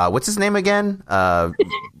hero. What's his name again?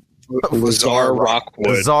 Lazar Rockwood.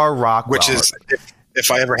 Lazar Rockwood. Which is, if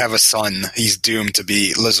I ever have a son, he's doomed to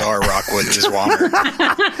be Lazar Rockwood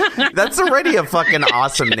Jizwaner. That's already a fucking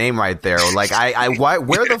awesome name right there. Like,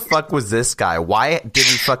 where the fuck was this guy? Why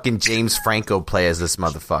didn't fucking James Franco play as this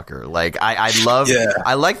motherfucker? Like,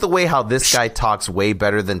 I like the way how this guy talks way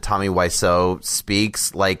better than Tommy Wiseau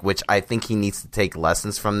speaks, like, which I think he needs to take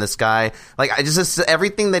lessons from this guy. Like,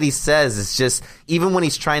 everything that he says is just, even when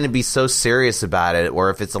he's trying to be so serious about it,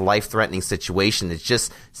 or if it's a life-threatening situation, it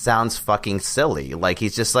just sounds fucking silly. Like,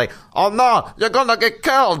 he's just like, oh no, you're gonna get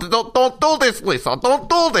killed. Don't do this, Lisa. Don't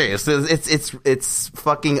do this. It's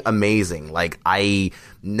fucking amazing. Like,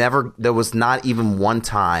 there was not even one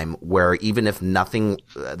time where, even if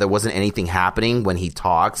there wasn't anything happening when he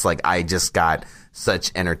talks, like, I just got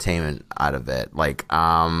such entertainment out of it. Like,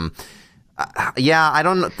 I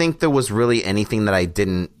don't think there was really anything that I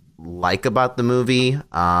didn't like about the movie.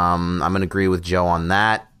 I'm gonna agree with Joe on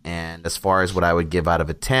that. And as far as what I would give out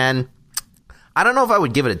of a 10, I don't know if I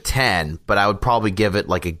would give it a 10, but I would probably give it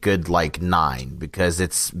like a good 9, because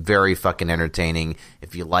it's very fucking entertaining.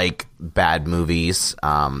 If you like bad movies,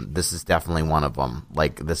 this is definitely one of them.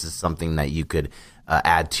 Like, this is something that you could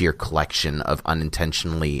add to your collection of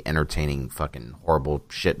unintentionally entertaining fucking horrible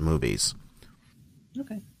shit movies.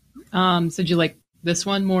 Okay. So did you like this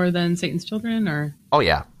one more than Satan's Children, or? Oh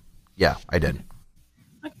yeah, I did.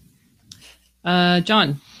 Okay.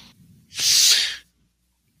 John.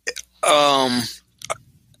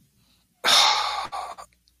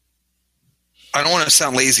 I don't want to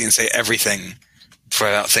sound lazy and say everything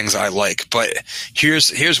for things I like, but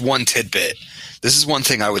here's one tidbit. This is one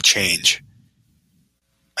thing I would change.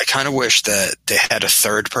 I kind of wish that they had a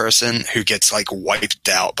third person who gets like wiped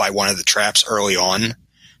out by one of the traps early on,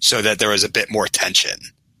 so that there was a bit more tension.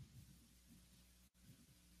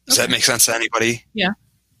 Does that make sense to anybody? Yeah.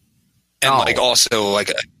 And also like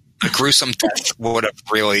a gruesome death would have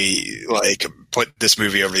really like put this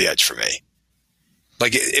movie over the edge for me.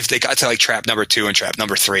 Like, if they got to like trap number 2 and trap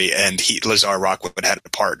number 3, and Lazar Rockwood had a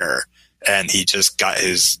partner, and he just got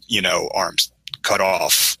his arms cut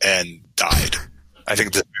off and died, I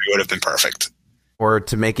think this movie would have been perfect. Or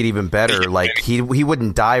to make it even better, like he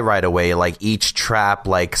wouldn't die right away. Like each trap,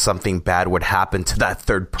 like something bad would happen to that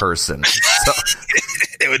third person. So,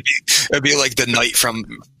 it would be like the knight from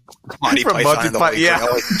Monty Python. And the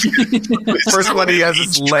Holy Grail. First one he has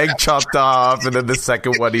his leg chopped off, and then the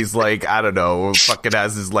second one he's like, I don't know, fucking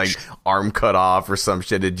has his like arm cut off or some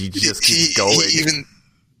shit, and he just keeps going.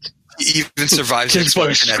 He even survives the Just by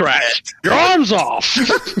explosion. scratch. Your arm's off.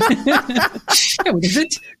 What is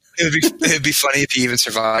it? It'd be funny if he even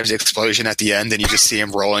survives the explosion at the end, and you just see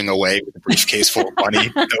him rolling away with a briefcase full of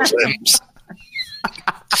money, no limbs.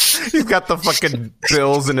 He's got the fucking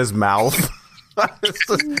bills in his mouth.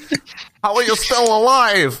 How are you still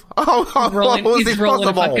alive? How He's rolling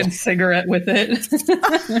a fucking cigarette with it.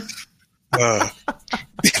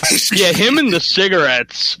 Yeah, him and the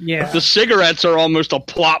cigarettes. Yeah. The cigarettes are almost a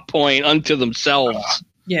plot point unto themselves.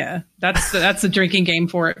 Yeah, that's the drinking game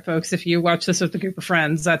for it, folks. If you watch this with a group of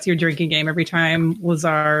friends, that's your drinking game every time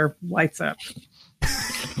Lazar lights up.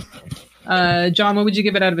 John, what would you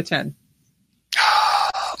give it out of a 10?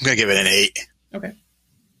 I'm going to give it an 8. Okay.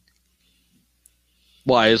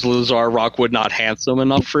 Why is Lazar Rockwood not handsome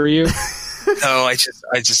enough for you? No, I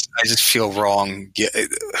just feel wrong.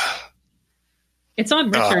 It's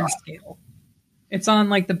on Richard's scale. It's on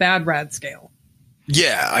like the Bad Rad scale.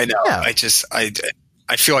 Yeah, I know. Yeah.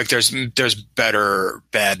 I feel like there's better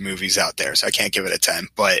bad movies out there, so I can't give it a 10,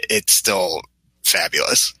 but it's still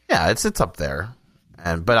fabulous. Yeah, it's up there.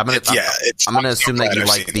 But I'm gonna assume that you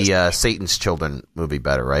like the Satan's Children movie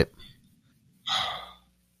better, right?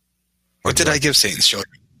 What did I give Satan's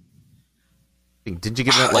Children? Did you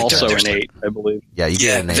give it like Also an 8, I believe. Yeah, you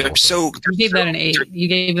gave it an 8. You gave that an 8. You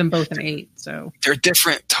gave them both an 8. So they're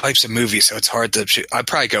different types of movies, so it's hard to. I'd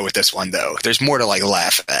probably go with this one though. There's more to like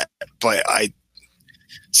laugh at, but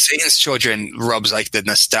Satan's Children rubs like the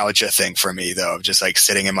nostalgia thing for me though, of just like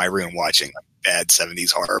sitting in my room watching like, bad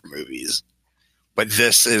 70s horror movies. But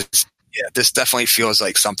this definitely feels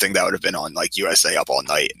like something that would have been on like USA Up All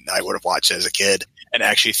Night, and I would have watched it as a kid and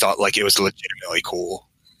actually thought like it was legitimately cool.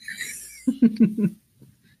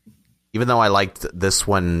 Even though I liked this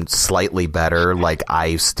one slightly better, like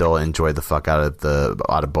I still enjoyed the fuck out of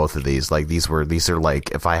both of these. Like these are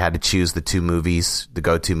like, if I had to choose the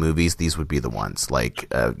go-to movies, these would be the ones.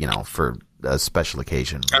 Like for a special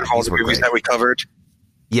occasion. Out of all the movies that we covered.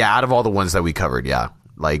 Yeah, out of all the ones that we covered, yeah.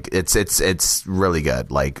 Like it's really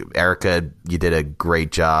good. Like Erica, you did a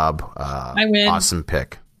great job. I win. Awesome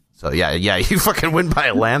pick. So yeah, you fucking win by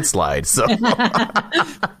a landslide. So,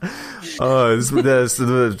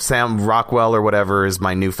 the Sam Rockwell or whatever is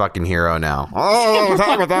my new fucking hero now.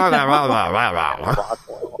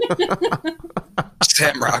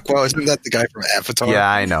 Sam Rockwell, isn't that the guy from Avatar? Yeah,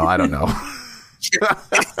 I know. I don't know.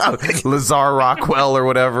 Lazar Rockwell or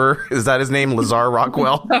whatever. Is that his name? Lazar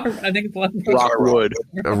Rockwell? I think it's Rockwood.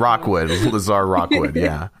 Lazar Rockwood.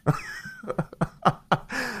 Yeah.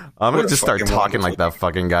 I'm going to just start talking like that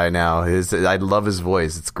fucking guy now. I love his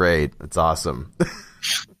voice. It's great. It's awesome.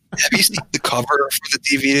 Have you seen the cover for the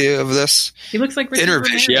DVD of this? He looks like Richard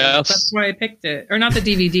Ramirez. Yes. That's why I picked it. Or not the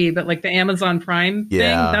DVD, but like the Amazon Prime thing.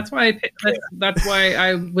 That's why I picked That's why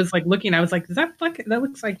I was like looking. I was like, that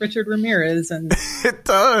looks like Richard Ramirez. And it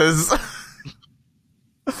does.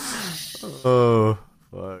 Oh,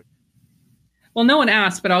 fuck. Well, no one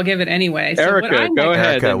asked, but I'll give it anyway. So Erica, go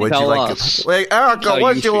ahead and tell us. Wait, Erica,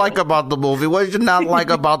 what did you like about the movie? What did you not like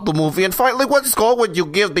about the movie? And finally, what score would you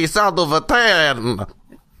give this out of a 10?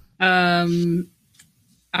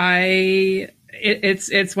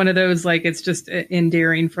 It's one of those, like, it's just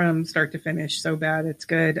endearing from start to finish. So bad, it's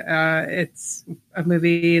good. It's a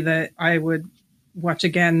movie that I would watch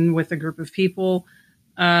again with a group of people.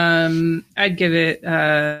 I'd give it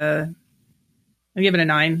a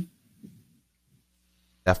 9.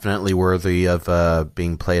 Definitely worthy of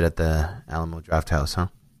being played at the Alamo Drafthouse, huh?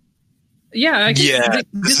 Yeah,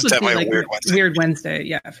 this is definitely like a Weird Wednesday.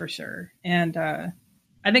 Yeah, for sure. And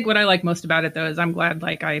I think what I like most about it, though, is I'm glad,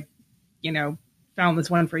 like, I, found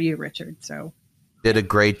this one for you, Richard. So did a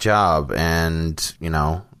great job, and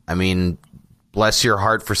I mean, bless your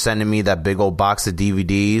heart for sending me that big old box of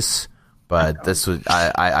DVDs. But this was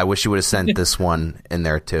I wish you would have sent this one in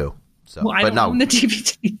there too. So, well, I don't own the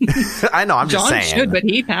DVD. I know. I'm just saying. John should, but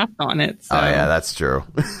he passed on it. So. Oh yeah, that's true.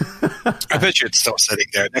 I bet you it's still sitting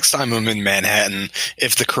there. Next time I'm in Manhattan,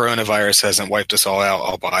 if the coronavirus hasn't wiped us all out,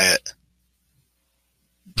 I'll buy it.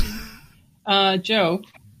 Joe,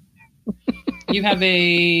 you have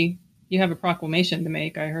a proclamation to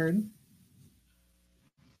make. I heard.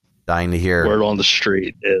 Dying to hear. Word on the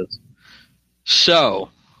street is so.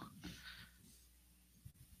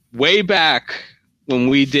 Way back when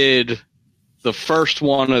we did the first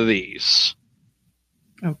one of these,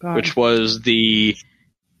 Oh God. which was the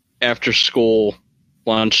after school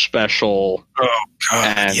lunch special. Oh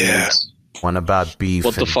God, And yeah. One about beef.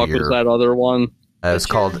 what the and fuck beer. was that other one? It's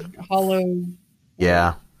called Hollow.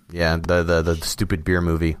 yeah, the stupid beer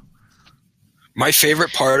movie. My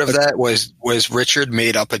favorite part of that was Richard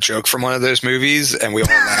made up a joke from one of those movies, and we all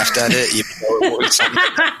laughed at it, even though it was something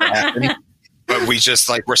that happened. But we just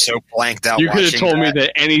were so blanked out. You could have watching told me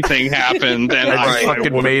that anything happened, and I Right.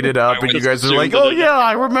 fucking made it up, and you guys are like, assumed "Oh that it- yeah,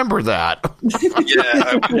 I remember that."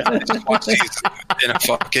 I just watched these in a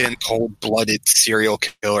fucking cold-blooded serial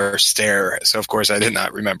killer stare. So of course I did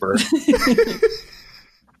not remember.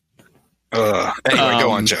 Anyway,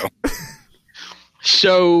 go on, Joe.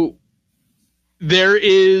 So there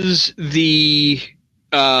is the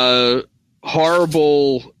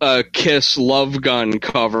horrible Kiss Love Gun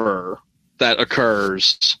cover that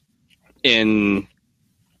occurs in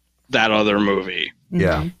that other movie.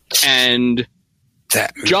 Yeah. And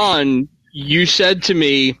That movie. John, you said to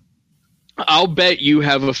me, I'll bet you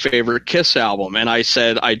have a favorite Kiss album. And I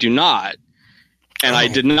said, I do not. And I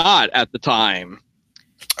did not at the time.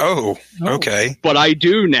 Oh, okay. But I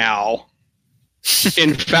do now.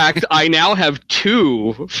 In fact, I now have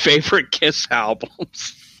 2 favorite Kiss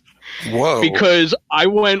albums. Whoa. Because I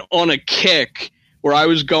went on a kick where I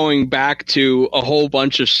was going back to a whole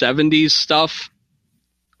bunch of 70s stuff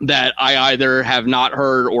that I either have not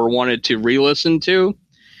heard or wanted to re-listen to.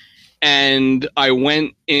 And I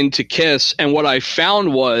went into Kiss, and what I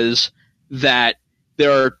found was that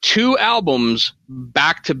there are 2 albums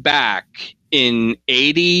back to back in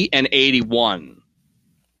 80 and 81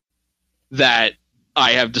 that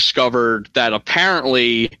I have discovered that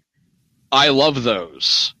apparently I love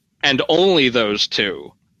those, and only those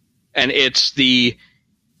 2. And it's the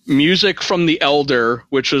Music from the Elder,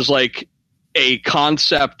 which was like a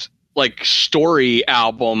concept, like story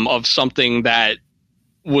album of something that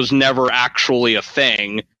was never actually a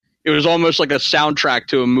thing. It was almost like a soundtrack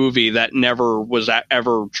to a movie that never was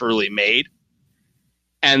ever truly made.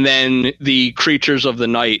 And then the Creatures of the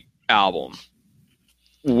Night album,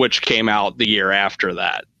 which came out the year after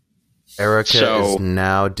that. Erica is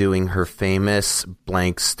now doing her famous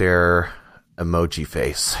blank stare emoji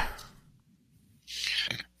face.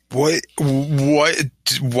 What?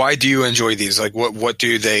 Why do you enjoy these? What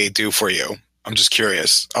do they do for you? I'm just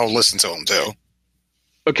curious. I'll listen to them too.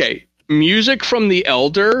 Okay, Music from the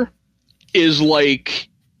Elder is like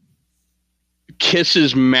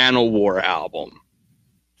Kiss's Manowar album.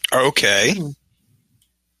 Okay.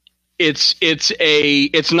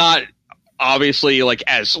 It's not obviously like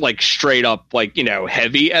as like straight up like, you know,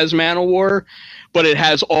 heavy as Manowar, but it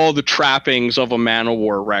has all the trappings of a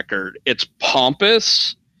Manowar record. It's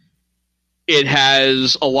pompous. It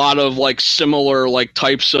has a lot of like similar like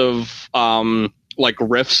types of like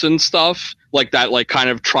riffs and stuff, like that like kind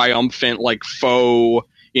of triumphant like faux,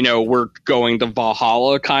 you know, we're going to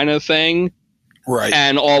Valhalla kind of thing. Right.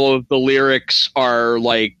 And all of the lyrics are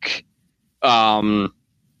like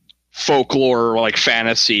folklore, like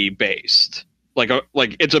fantasy based. Like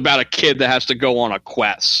it's about a kid that has to go on a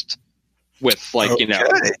quest with like, you know,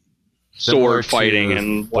 sword fighting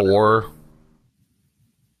and Thor.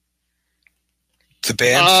 The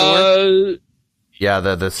band Thor? Yeah,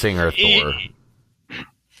 the singer Thor.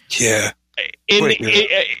 Yeah.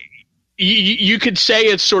 You could say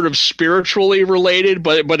it's sort of spiritually related,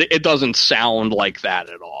 but it doesn't sound like that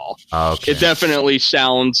at all. Okay. It definitely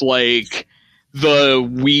sounds like the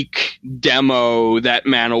weak demo that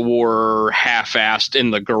Manowar half-assed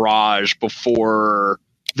in the garage before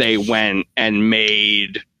they went and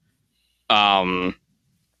made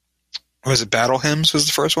was it Battle Hymns was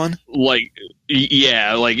the first one? Like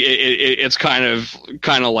yeah, like it's kind of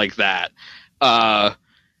like that. But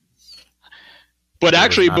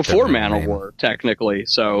actually before Manowar, technically,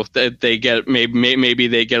 so they get maybe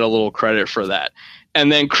they get a little credit for that. And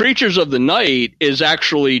then Creatures of the Night is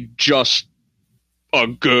actually just a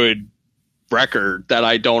good record that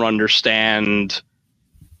I don't understand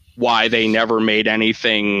why they never made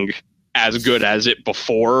anything as good as it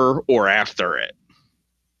before or after it.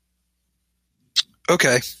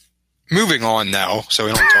 Okay. Moving on now, so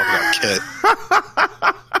we don't talk about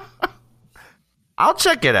Kit. I'll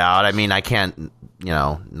check it out. I mean, I can't,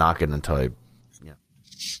 knock it until I.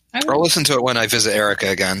 I'll listen to it when I visit Erica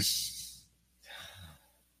again.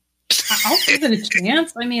 I'll give it a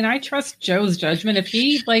chance. I mean, I trust Joe's judgment. If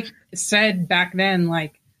he said back then,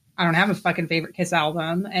 I don't have a fucking favorite Kiss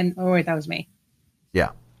album, and oh wait, that was me.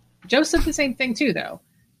 Yeah. Joe said the same thing too, though.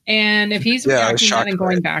 And if he's Yeah, reacting that and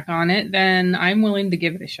going back on it, then I'm willing to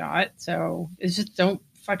give it a shot. So it's just don't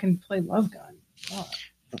fucking play Love Gun. God.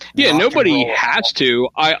 Yeah, rock and nobody roll. has to.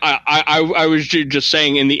 I was just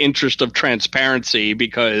saying in the interest of transparency,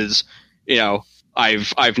 because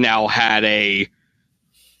I've now had a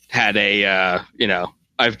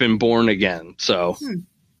I've been born again. So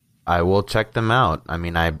I will check them out. I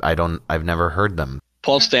mean, I've never heard them.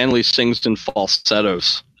 Paul Stanley sings in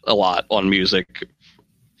falsettos a lot on music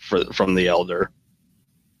from The Elder.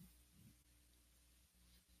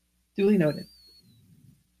 Duly noted.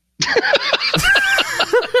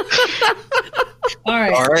 All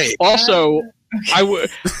right. Also, I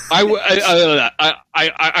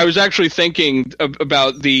was actually thinking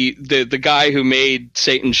about the guy who made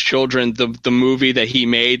Satan's Children, the movie that he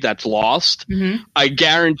made that's lost. Mm-hmm. I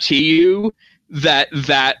guarantee you that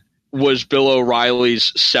was Bill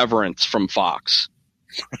O'Reilly's Severance from Fox.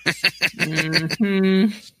 Mm-hmm.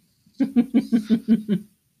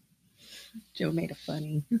 Joe made it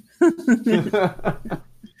funny.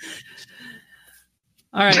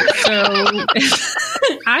 All right, so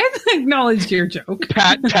I've acknowledged your joke.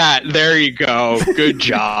 Pat, there you go. Good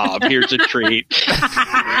job. Here's a treat.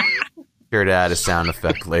 Here to add a sound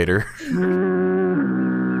effect later.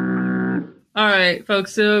 All right,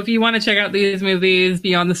 folks. So if you want to check out these movies,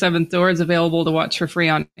 Beyond the Seventh Door is available to watch for free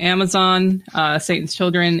on Amazon. Satan's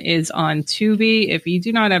Children is on Tubi. If you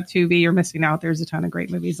do not have Tubi, you're missing out. There's a ton of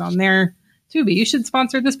great movies on there. Tubi, you should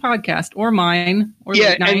sponsor this podcast or mine. Or yeah,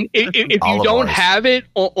 Late Night. And if you don't have it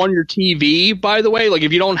on your TV, by the way, like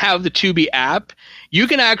if you don't have the Tubi app, you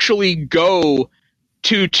can actually go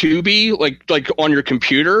to Tubi, like on your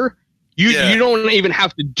computer. You don't even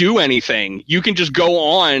have to do anything. You can just go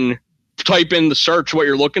on, type in the search what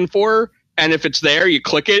you're looking for, and if it's there, you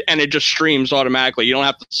click it, and it just streams automatically. You don't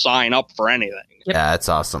have to sign up for anything. Yep. Yeah, that's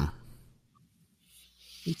awesome.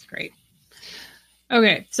 It's great.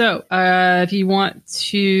 Okay, so if you want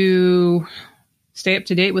to stay up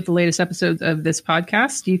to date with the latest episodes of this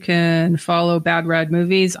podcast, you can follow Bad Rad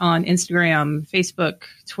Movies on Instagram, Facebook,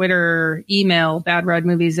 Twitter, email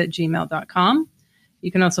badradmovies@gmail.com.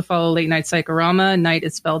 You can also follow Late Night Psychorama. Night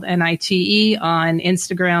is spelled NITE on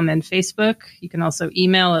Instagram and Facebook. You can also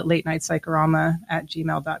email at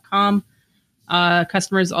latenightpsychorama@gmail.com.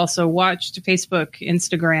 Customers Also Watched, Facebook,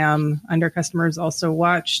 Instagram, under Customers Also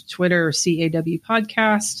Watched, Twitter, CAW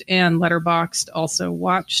Podcast, and Letterboxd Also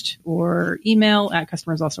Watched, or email at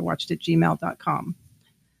customersalsowatched@gmail.com.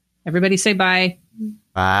 Everybody say bye.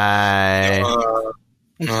 Bye.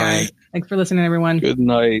 Thanks, guys. Thanks for listening, everyone. Good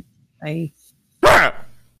night. Bye.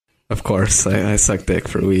 Of course, I suck dick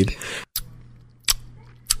for weed.